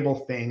most valuable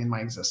thing in my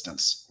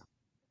existence.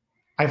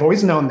 I've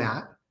always known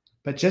that,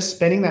 but just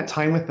spending that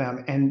time with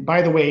them. And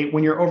by the way,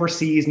 when you're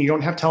overseas and you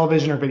don't have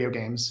television or video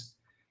games,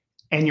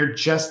 and you're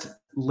just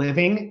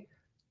living,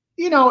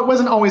 it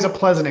wasn't always a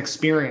pleasant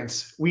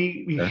experience.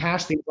 We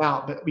hashed things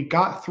out, but we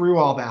got through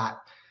all that,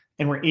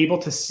 and we're able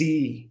to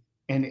see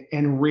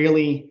and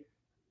really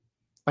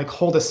like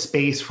hold a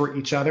space for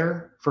each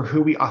other for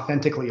who we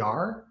authentically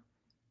are.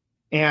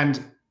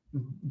 And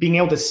being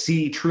able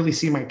to truly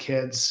see my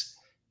kids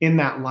in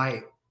that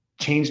light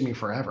changed me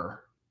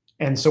forever.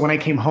 And so when I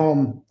came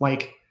home,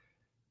 like,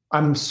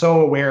 I'm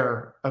so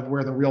aware of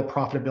where the real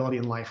profitability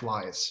in life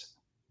lies,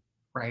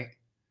 right?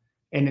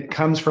 And it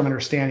comes from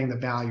understanding the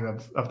value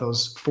of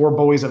those 4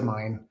 boys of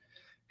mine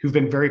who've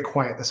been very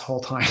quiet this whole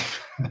time.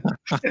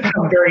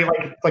 I'm very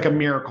like a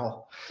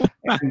miracle.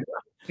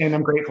 And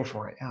I'm grateful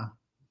for it. Yeah.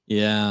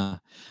 Yeah.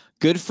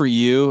 Good for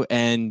you.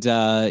 And,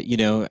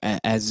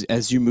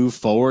 as you move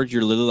forward,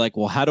 you're literally like,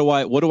 well,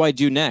 what do I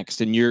do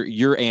next? And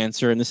your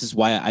answer, and this is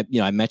why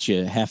I met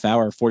you a half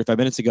hour, 45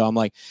 minutes ago. I'm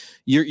like,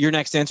 your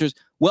next answer is,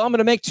 well, I'm going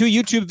to make 2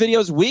 YouTube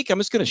videos a week. I'm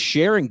just going to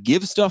share and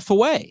give stuff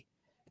away.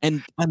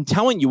 And I'm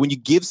telling you, when you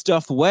give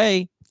stuff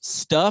away,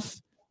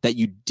 stuff that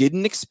you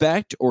didn't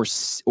expect or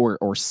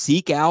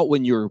seek out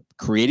when you're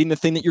creating the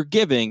thing that you're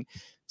giving,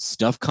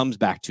 stuff comes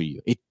back to you.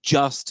 It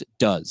just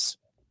does.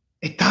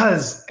 It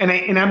does. And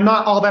I'm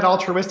not all that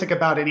altruistic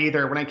about it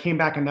either. When I came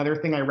back, another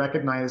thing I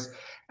recognized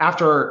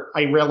after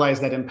I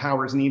realized that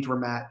Empower's needs were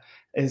met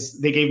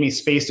is they gave me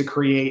space to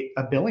create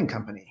a billing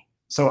company.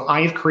 So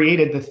I've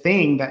created the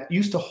thing that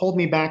used to hold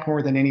me back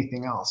more than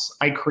anything else.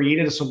 I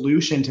created a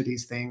solution to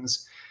these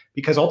things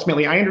because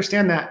ultimately I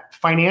understand that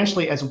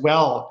financially as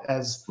well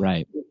as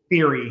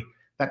theory,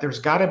 that there's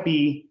got to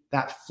be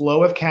that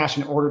flow of cash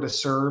in order to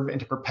serve and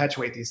to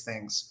perpetuate these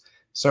things.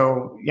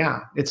 So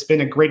yeah, it's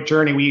been a great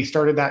journey. We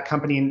started that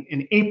company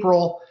in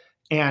April,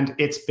 and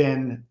it's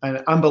been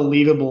an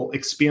unbelievable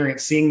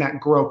experience seeing that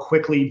grow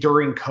quickly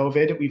during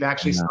COVID. We've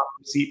actually stopped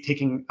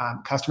taking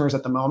customers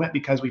at the moment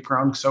because we've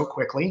grown so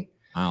quickly.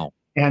 Wow.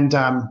 And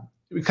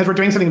because we're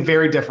doing something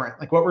very different.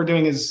 Like what we're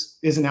doing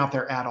isn't out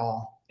there at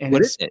all. And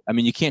what is it? I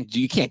mean, you can't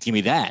give me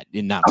that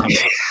and not tell me.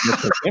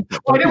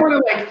 Well, I didn't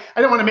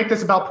want to make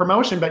this about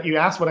promotion, but you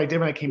asked what I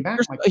did when I came back.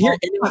 Here's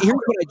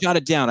what I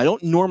jotted down. I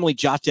don't normally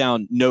jot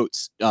down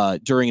notes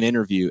during an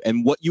interview,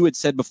 and what you had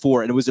said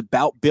before, and it was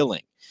about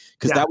billing,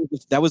 because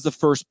that was the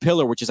first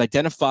pillar, which is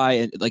identify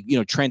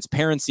and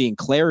transparency and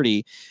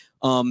clarity.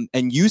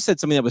 And you said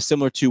something that was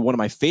similar to one of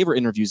my favorite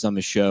interviews on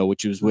the show,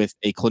 which was with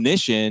a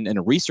clinician and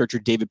a researcher,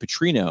 David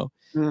Petrino,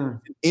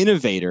 an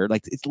innovator.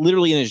 Like it's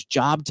literally in his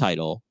job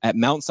title at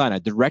Mount Sinai,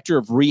 Director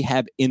of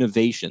Rehab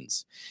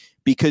Innovations,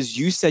 because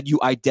you said you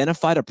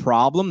identified a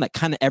problem that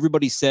kind of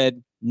everybody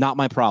said, not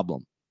my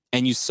problem,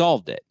 and you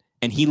solved it.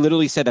 And he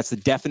literally said that's the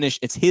definition.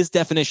 It's his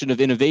definition of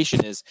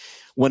innovation is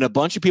when a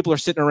bunch of people are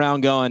sitting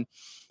around going,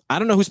 I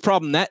don't know whose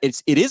problem that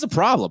is. It is a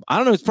problem. I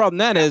don't know whose problem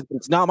that is.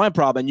 It's not my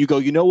problem. And you go,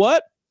 you know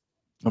what?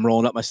 I'm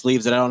rolling up my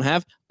sleeves that I don't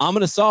have. I'm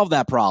going to solve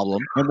that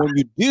problem. And when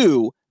you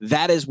do,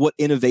 that is what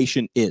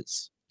innovation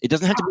is. It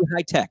doesn't have to be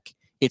high tech.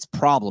 It's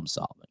problem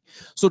solving.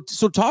 So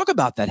talk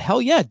about that.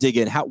 Hell yeah, dig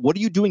in. What are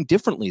you doing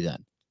differently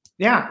then?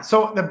 Yeah.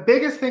 So the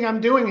biggest thing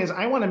I'm doing is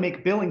I want to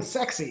make billing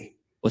sexy.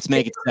 Let's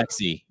make it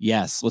sexy.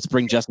 Yes. Let's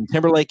bring Justin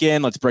Timberlake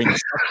in. Let's bring the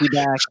sexy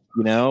back.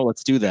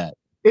 Let's do that.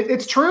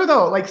 It's true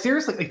though. Like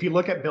seriously, if you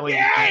look at billing,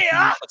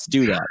 let's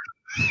do that.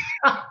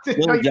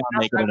 John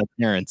making an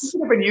appearance.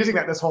 I've been using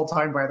that this whole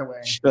time, by the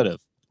way. Should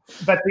have.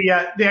 But the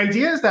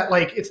idea is that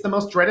like it's the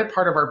most dreaded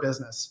part of our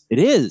business. It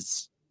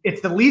is.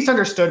 It's the least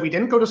understood. We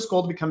didn't go to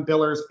school to become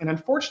billers, and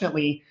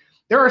unfortunately,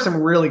 there are some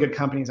really good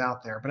companies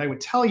out there. But I would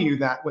tell you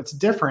that what's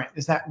different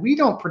is that we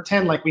don't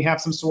pretend like we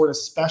have some sort of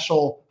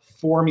special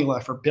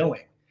formula for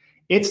billing.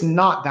 It's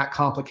not that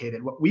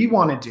complicated. What we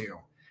want to do,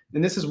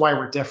 and this is why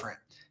we're different,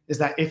 is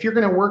that if you're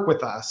going to work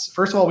with us,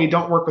 first of all, we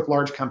don't work with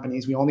large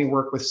companies. We only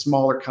work with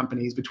smaller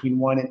companies between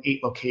 1 and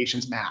 8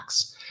 locations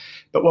max.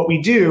 But what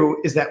we do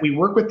is that we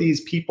work with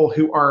these people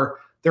who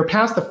they're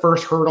past the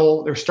first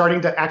hurdle. They're starting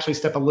to actually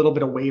step a little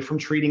bit away from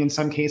treating in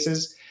some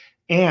cases.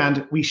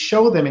 And we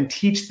show them and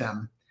teach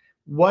them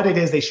what it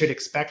is they should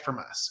expect from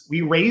us.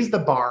 We raise the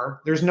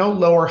bar. There's no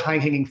lower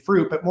high-hanging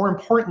fruit, but more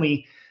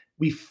importantly,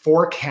 we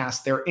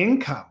forecast their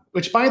income,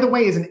 which by the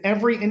way is in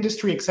every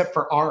industry except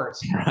for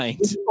ours. Right.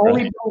 It's the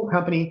only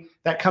company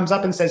that comes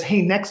up and says,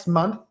 hey, next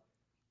month,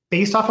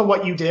 based off of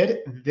what you did,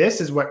 this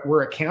is what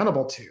we're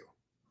accountable to.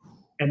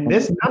 And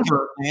this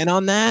number. Plan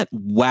on that?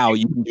 Wow,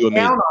 you can do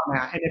amazing. Plan on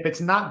that. And if it's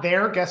not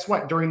there, guess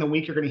what? During the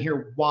week, you're going to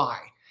hear why.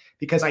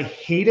 Because I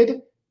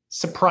hated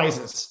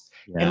surprises.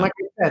 Yeah. And like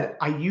I said,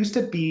 I used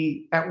to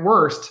be at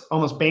worst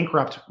almost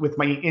bankrupt with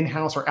my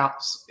in-house or out.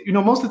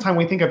 Most of the time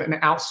we think of an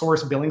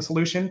outsourced billing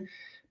solution.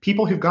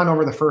 People who've gone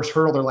over the first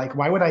hurdle, they're like,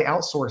 why would I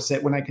outsource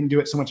it when I can do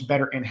it so much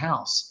better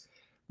in-house?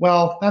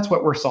 Well, that's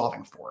what we're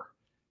solving for.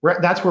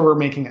 That's where we're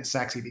making it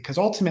sexy, because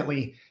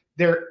ultimately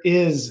there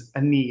is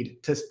a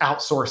need to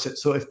outsource it.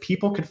 So if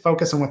people could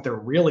focus on what they're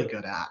really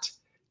good at,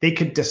 they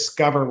could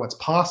discover what's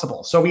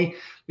possible. So we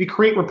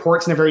create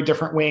reports in a very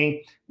different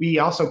way. We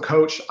also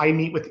coach. I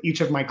meet with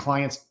each of my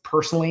clients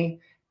personally,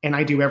 and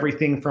I do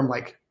everything from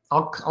like,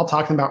 I'll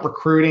talk to them about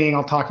recruiting,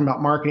 I'll talk to them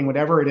about marketing,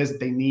 whatever it is that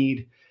they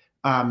need,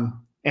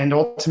 and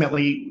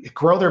ultimately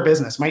grow their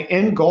business. My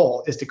end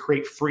goal is to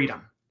create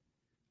freedom.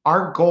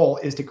 Our goal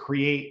is to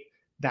create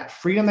that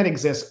freedom that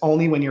exists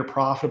only when you're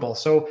profitable.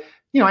 So,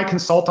 I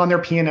consult on their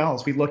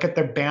P&Ls. We look at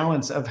the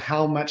balance of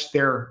how much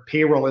their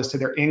payroll is to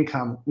their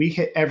income. We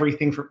hit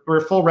everything. We're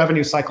a full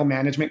revenue cycle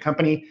management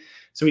company.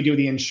 So we do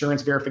the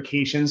insurance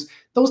verifications.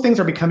 Those things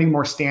are becoming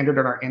more standard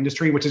in our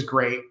industry, which is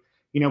great.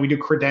 We do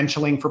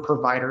credentialing for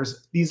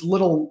providers, these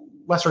little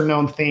lesser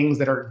known things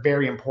that are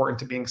very important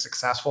to being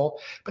successful.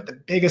 But the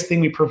biggest thing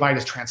we provide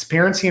is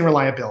transparency and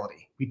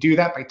reliability. We do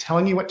that by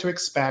telling you what to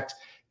expect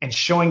and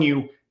showing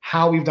you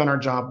how we've done our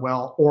job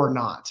well or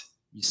not.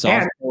 You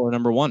solved pillar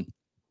number 1.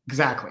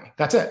 Exactly.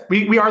 That's it.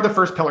 We are the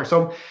first pillar.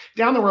 So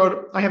down the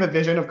road, I have a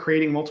vision of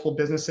creating multiple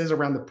businesses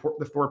around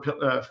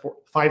the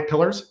 5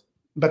 pillars.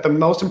 But the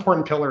most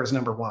important pillar is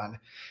number 1.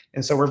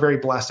 And so we're very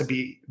blessed to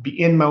be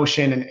in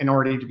motion and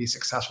already to be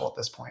successful at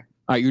this point.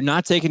 All right, you're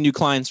not taking new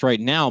clients right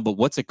now, but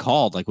what's it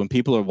called? Like when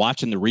people are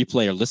watching the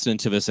replay or listening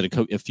to this in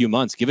a few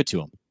months, give it to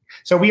them.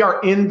 So we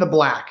are in the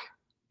black,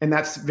 and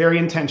that's very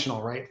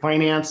intentional, right?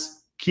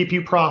 Finance, keep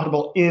you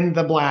profitable in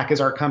the black is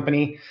our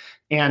company.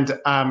 And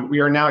we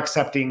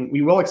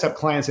will accept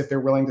clients if they're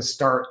willing to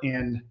start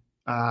in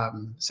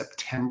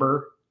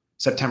September.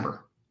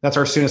 That's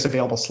our soonest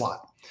available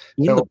slot.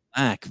 In the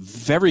black,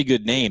 very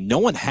good name. No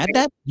one had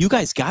that? You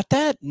guys got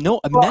that? No,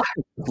 I mean, that's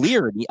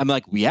clear. I'm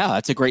like, yeah,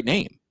 that's a great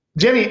name.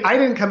 Jimmy, I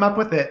didn't come up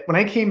with it. When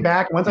I came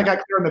back, once I got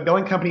clear on the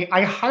billing company,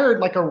 I hired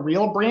like a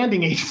real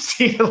branding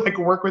agency to like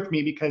work with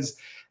me because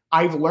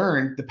I've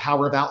learned the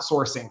power of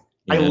outsourcing.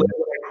 I live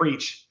what I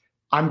preach.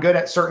 I'm good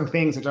at certain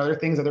things. There's other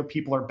things other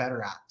people are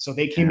better at. So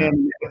they came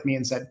in with me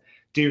and said,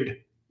 dude,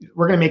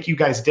 we're going to make you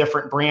guys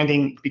different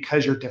branding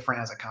because you're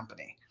different as a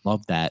company.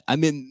 Love that. I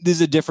mean, this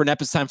is a different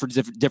episode, time for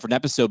different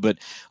episode, but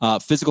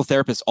physical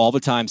therapists all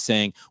the time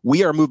saying,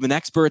 we are movement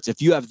experts.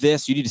 If you have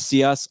this, you need to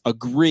see us,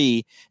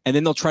 agree. And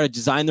then they'll try to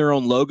design their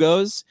own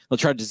logos. They'll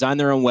try to design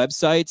their own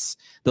websites.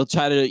 They'll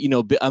try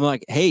to, I'm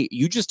like, hey,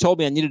 you just told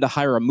me I needed to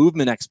hire a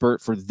movement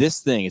expert for this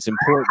thing. It's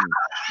important.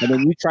 And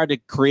then you tried to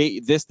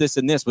create this,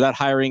 and this without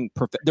hiring.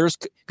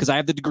 Because I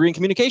have the degree in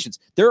communications.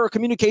 There are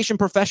communication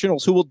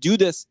professionals who will do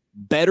this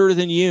better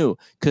than you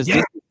because this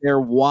is their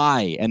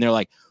why. And they're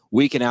like,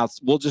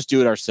 we'll just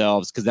do it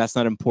ourselves because that's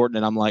not important.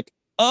 And I'm like,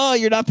 oh,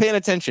 you're not paying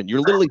attention.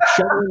 You're literally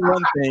showing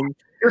one thing.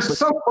 You're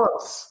so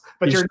close,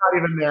 but you're not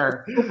even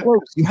there. So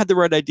close. You had the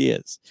right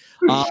ideas.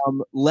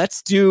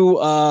 Let's do,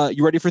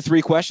 you ready for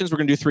 3 questions? We're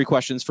going to do 3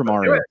 questions from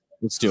Ari.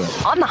 Let's do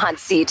it. On the hot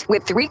seat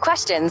with 3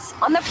 questions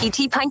on the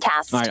PT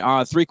Podcast. All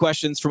right, 3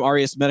 questions from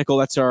RES Medical.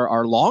 That's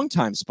our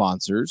longtime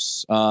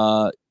sponsors.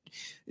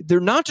 They're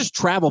not just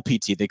travel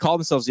PT. They call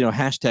themselves,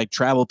 hashtag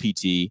travel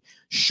PT.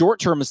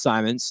 Short-term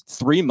assignments,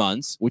 3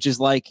 months, which is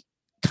like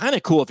kind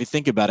of cool if you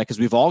think about it, because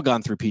we've all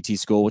gone through PT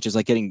school, which is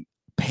like getting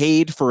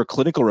paid for a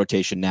clinical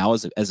rotation now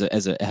as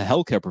a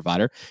healthcare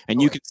provider.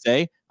 And you could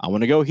say, I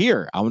want to go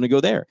here. I want to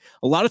go there.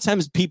 A lot of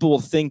times people will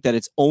think that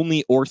it's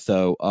only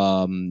ortho,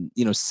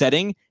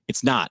 setting.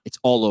 It's not. It's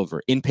all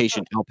over.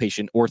 Inpatient,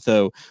 outpatient,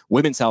 ortho,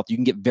 women's health. You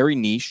can get very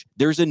niche.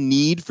 There's a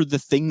need for the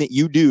thing that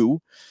you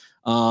do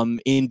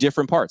in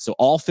different parts. So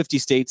all 50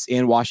 states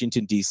and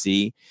Washington,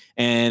 D.C.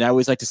 And I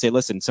always like to say,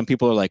 listen, some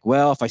people are like,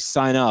 well, if I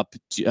sign up,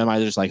 am I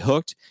just like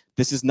hooked?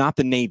 This is not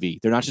the Navy.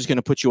 They're not just going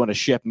to put you on a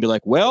ship and be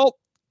like, well,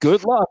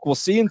 good luck. We'll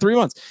see you in 3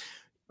 months.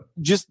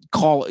 Just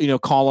call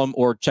them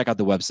or check out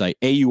the website,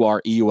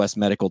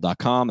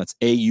 aureusmedical.com. That's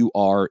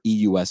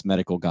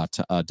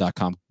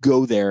aureusmedical.com.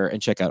 Go there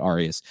and check out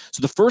Arias.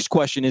 So the first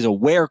question is a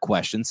where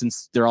question,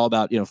 since they're all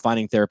about,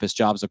 finding therapist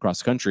jobs across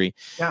the country.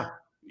 Yeah.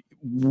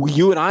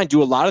 You and I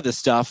do a lot of this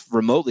stuff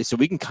remotely, so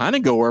we can kind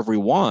of go wherever we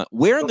want.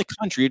 Where in the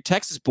country, you're a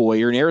Texas boy,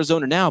 you're in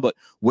Arizona now, but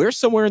where's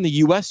somewhere in the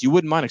U.S. you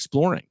wouldn't mind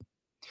exploring?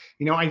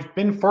 I've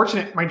been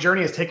fortunate. My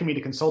journey has taken me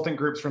to consultant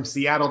groups from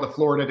Seattle to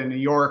Florida to New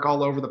York,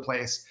 all over the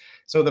place.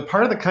 So the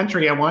part of the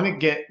country I want to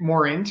get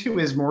more into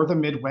is more the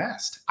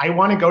Midwest. I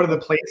want to go to the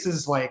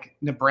places like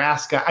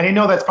Nebraska. I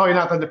know that's probably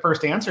not the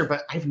first answer,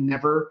 but I've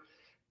never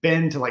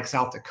been to like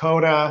South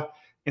Dakota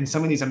and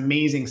some of these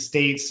amazing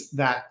states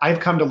that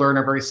I've come to learn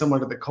are very similar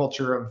to the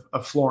culture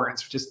of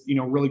Florence, just,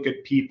 really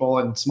good people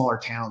and smaller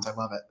towns. I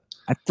love it.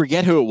 I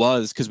forget who it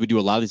was because we do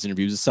a lot of these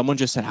interviews. Someone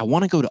just said, I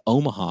want to go to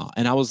Omaha.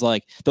 And I was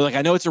like, they're like,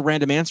 I know it's a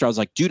random answer. I was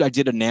like, dude, I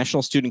did a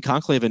national student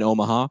conclave in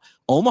Omaha.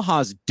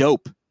 Omaha's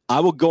dope. I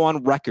will go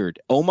on record.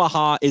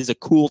 Omaha is a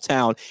cool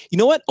town. You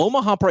know what?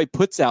 Omaha probably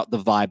puts out the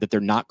vibe that they're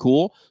not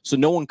cool, so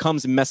no one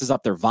comes and messes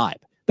up their vibe.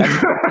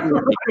 That's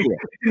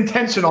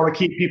intentional to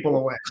keep people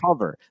away.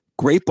 Cover.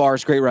 Great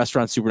bars, great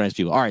restaurants, super nice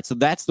people. All right, so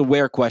that's the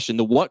where question.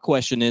 The what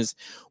question is,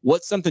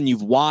 what's something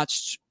you've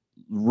watched,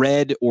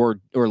 read, or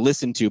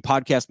listened to,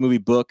 podcast, movie,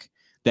 book,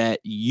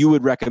 that you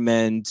would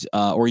recommend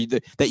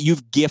that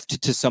you've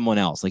gifted to someone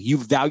else? Like you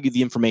value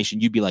the information.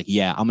 You'd be like,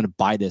 yeah, I'm going to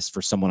buy this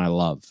for someone I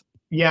love.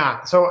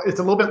 Yeah. So it's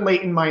a little bit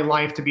late in my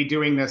life to be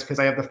doing this because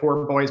I have the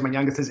 4 boys. My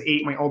youngest is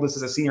 8. My oldest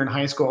is a senior in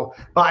high school.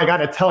 But I got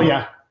to tell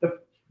you,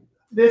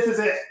 this is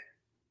it.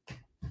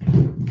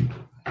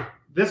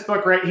 This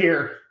book right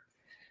here,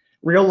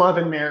 Real Love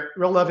and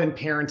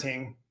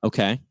Parenting.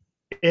 Okay.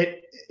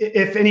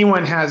 If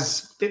anyone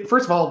has,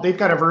 first of all, they've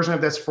got a version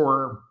of this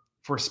for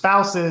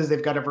spouses.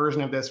 They've got a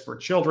version of this for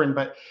children.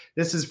 But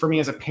this is for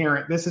me as a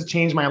parent. This has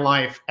changed my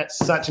life at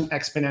such an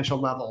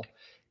exponential level.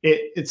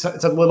 It's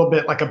a little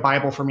bit like a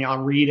Bible for me.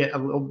 I'll read it a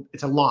little.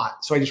 It's a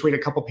lot. So I just read a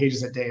couple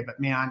pages a day. But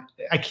man,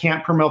 I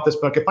can't promote this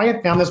book. If I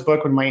had found this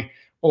book when my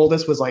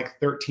oldest was like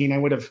 13, I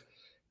would have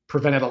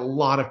prevented a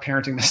lot of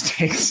parenting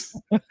mistakes.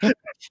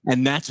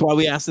 And that's why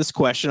we ask this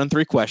question on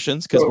 3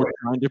 questions, because we're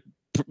trying to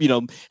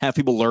have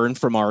people learn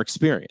from our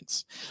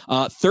experience.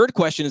 Third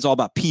question is all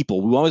about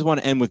people. We always want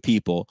to end with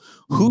people.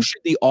 Who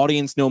should the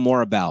audience know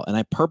more about? And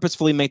I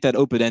purposefully make that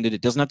open-ended.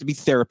 It doesn't have to be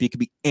therapy. It could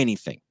be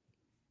anything.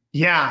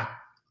 Yeah.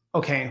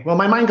 Okay. Well,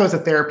 my mind goes to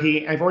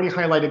therapy. I've already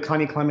highlighted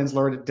Connie Clemens,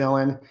 Laura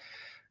Dillon,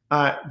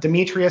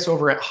 Demetrius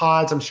over at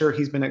Hodds. I'm sure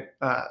he's been an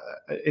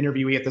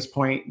interviewee at this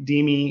point.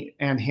 Demi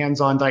and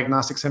Hands-On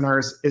Diagnostic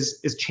Seminars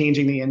is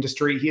changing the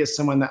industry. He is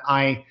someone that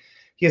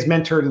he has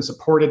mentored and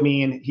supported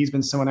me, and he's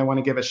been someone I want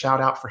to give a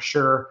shout out for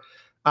sure.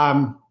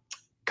 I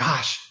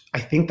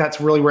think that's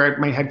really where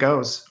my head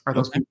goes, are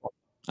those people.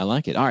 I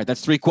like it. All right,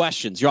 that's 3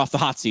 questions. You're off the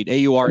hot seat.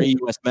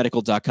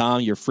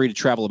 aureusmedical.com. You're free to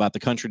travel about the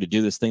country to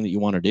do this thing that you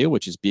want to do,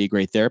 which is be a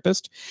great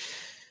therapist.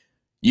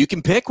 You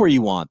can pick where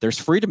you want. There's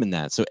freedom in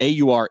that. So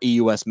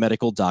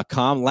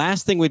aureusmedical.com.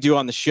 Last thing we do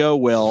on the show,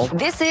 Will.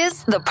 This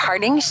is the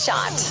parting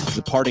shot.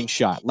 The parting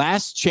shot.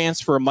 Last chance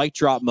for a mic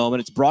drop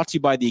moment. It's brought to you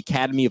by the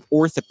Academy of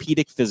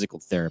Orthopedic Physical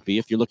Therapy.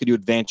 If you're looking to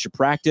advance your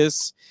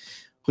practice,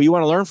 who you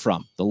want to learn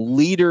from? The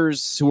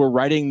leaders who are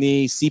writing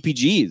the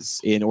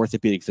CPGs in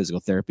orthopedic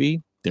physical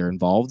therapy. They're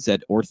involved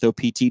at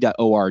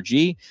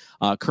orthopt.org.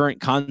 Current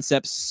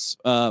concepts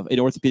in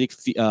orthopedic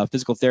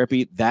physical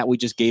therapy that we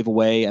just gave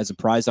away as a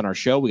prize on our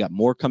show. We got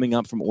more coming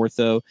up from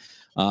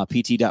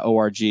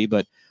orthopt.org.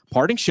 But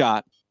parting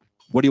shot,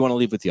 what do you want to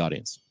leave with the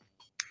audience?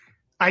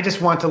 I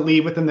just want to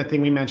leave with them the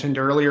thing we mentioned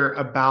earlier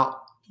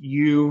about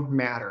you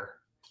matter.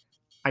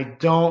 I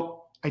don't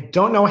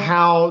know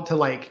how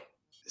to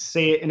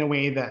say it in a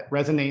way that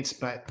resonates,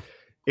 but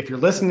if you're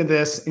listening to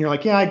this and you're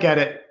like, yeah, I get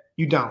it,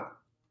 you don't.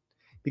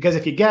 Because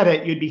if you get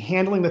it, you'd be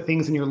handling the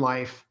things in your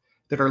life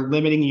that are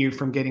limiting you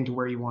from getting to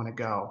where you want to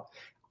go.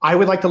 I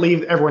would like to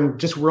leave everyone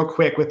just real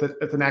quick with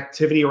an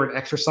activity or an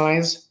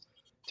exercise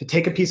to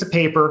take a piece of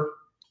paper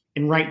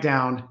and write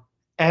down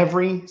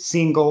every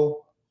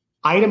single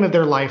item of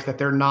their life that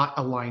they're not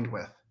aligned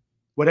with,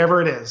 whatever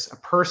it is, a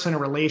person, a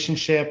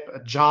relationship,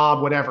 a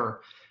job,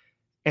 whatever,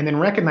 and then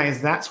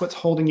recognize that's what's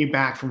holding you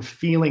back from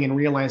feeling and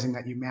realizing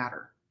that you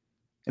matter.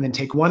 And then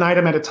take one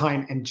item at a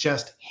time and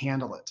just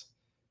handle it.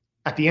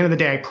 At the end of the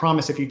day, I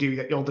promise if you do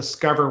that, you'll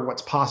discover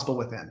what's possible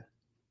within.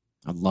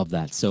 I love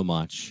that so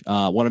much.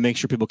 Want to make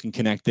sure people can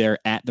connect there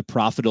at the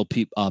Profitable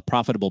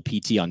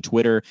PT on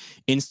Twitter,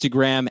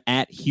 Instagram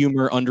at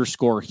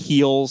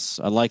humor_heels.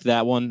 I like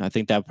that one. I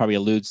think that probably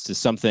alludes to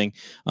something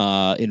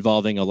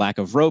involving a lack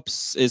of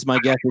ropes is my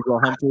guess as well,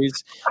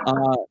 Humphreys. I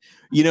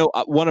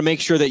want to make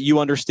sure that you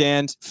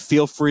understand.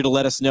 Feel free to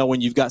let us know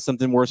when you've got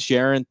something worth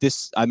sharing.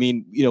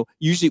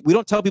 Usually we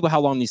don't tell people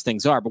how long these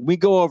things are, but we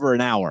go over an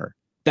hour.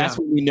 That's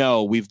when we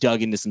know we've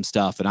dug into some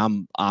stuff,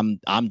 and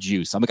I'm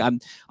juice. I'm going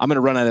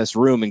to run out of this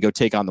room and go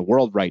take on the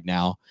world right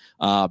now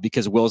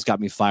because Will's got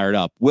me fired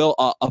up. Will,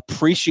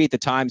 appreciate the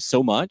time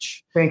so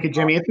much. Thank you,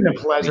 Jimmy. It's been a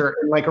pleasure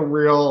and a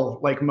real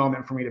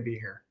moment for me to be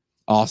here.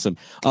 Awesome,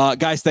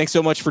 guys. Thanks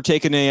so much for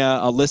taking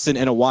a listen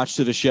and a watch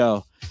to the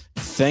show.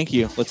 Thank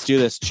you. Let's do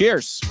this.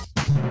 Cheers.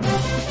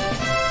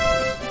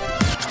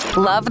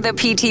 Love the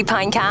PT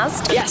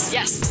Pinecast?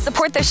 Yes.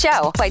 Support the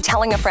show by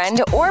telling a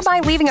friend or by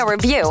leaving a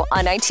review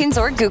on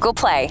iTunes or Google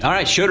Play. All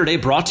right, show today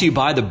brought to you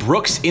by the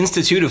Brooks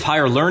Institute of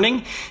Higher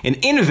Learning, an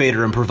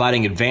innovator in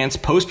providing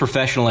advanced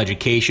post-professional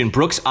education.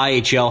 Brooks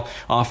IHL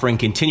offering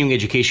continuing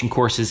education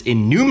courses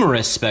in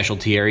numerous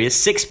specialty areas,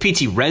 6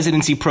 PT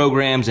residency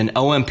programs, and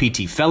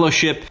OMPT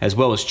fellowship, as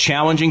well as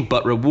challenging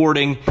but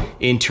rewarding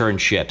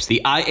internships.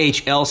 The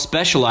IHL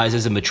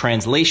specializes in the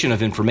translation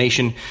of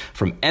information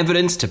from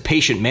evidence to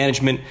patient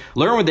management.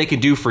 Learn what they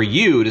can do for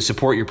you to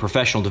support your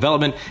professional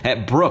development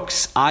at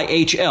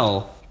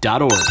brooksihl.org.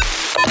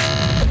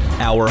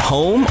 Our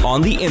home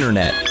on the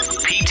internet.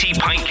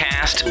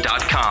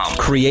 PTPintcast.com.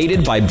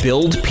 Created by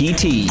Build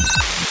PT.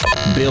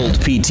 Build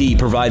PT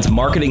provides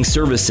marketing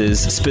services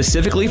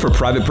specifically for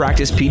private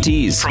practice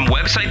PTs. From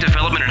website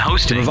development and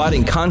hosting,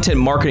 providing content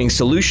marketing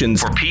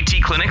solutions for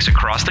PT clinics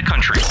across the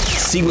country.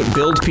 See what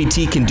Build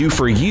PT can do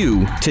for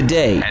you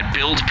today at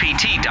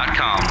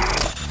buildpt.com.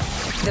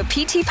 The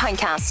PT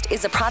Pinecast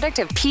is a product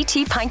of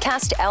PT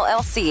Pinecast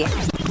LLC.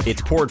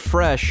 It's poured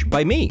fresh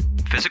by me,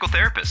 physical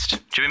therapist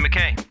Jimmy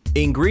McKay.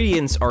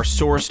 Ingredients are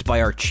sourced by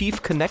our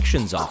Chief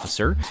Connections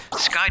Officer,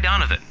 Sky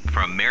Donovan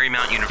from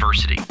Marymount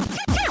University.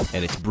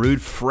 And it's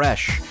brewed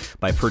fresh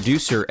by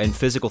producer and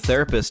physical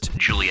therapist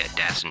Juliet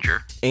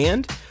Dassinger.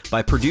 And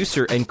by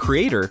producer and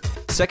creator,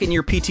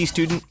 second-year PT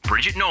student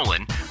Bridget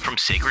Nolan from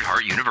Sacred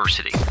Heart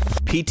University.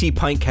 PT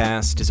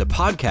Pintcast is a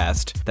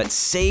podcast that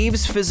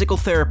saves physical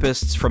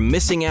therapists from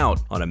missing out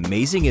on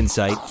amazing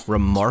insight,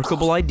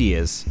 remarkable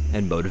ideas,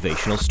 and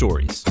motivational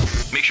stories.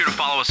 Make sure to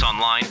follow us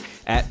online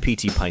at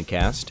PT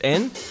Pintcast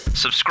and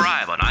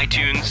subscribe on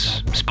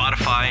iTunes,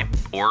 Spotify,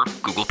 or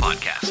Google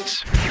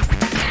Podcasts.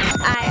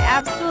 I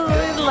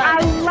absolutely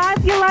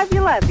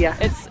love you.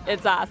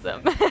 It's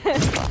awesome.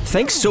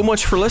 Thanks so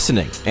much for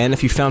listening. And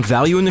if you found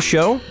value in the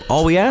show,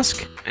 all we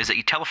ask is that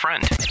you tell a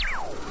friend.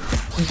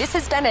 This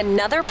has been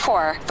another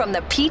pour from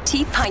the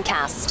PT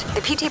Pinecast.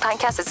 The PT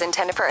Pinecast is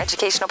intended for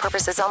educational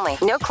purposes only.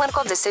 No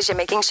clinical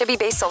decision-making should be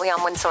based solely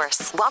on one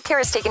source. While care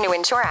is taken to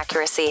ensure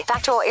accuracy,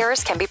 factual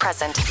errors can be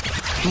present.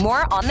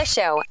 More on the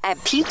show at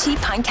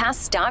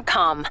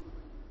ptpinecast.com.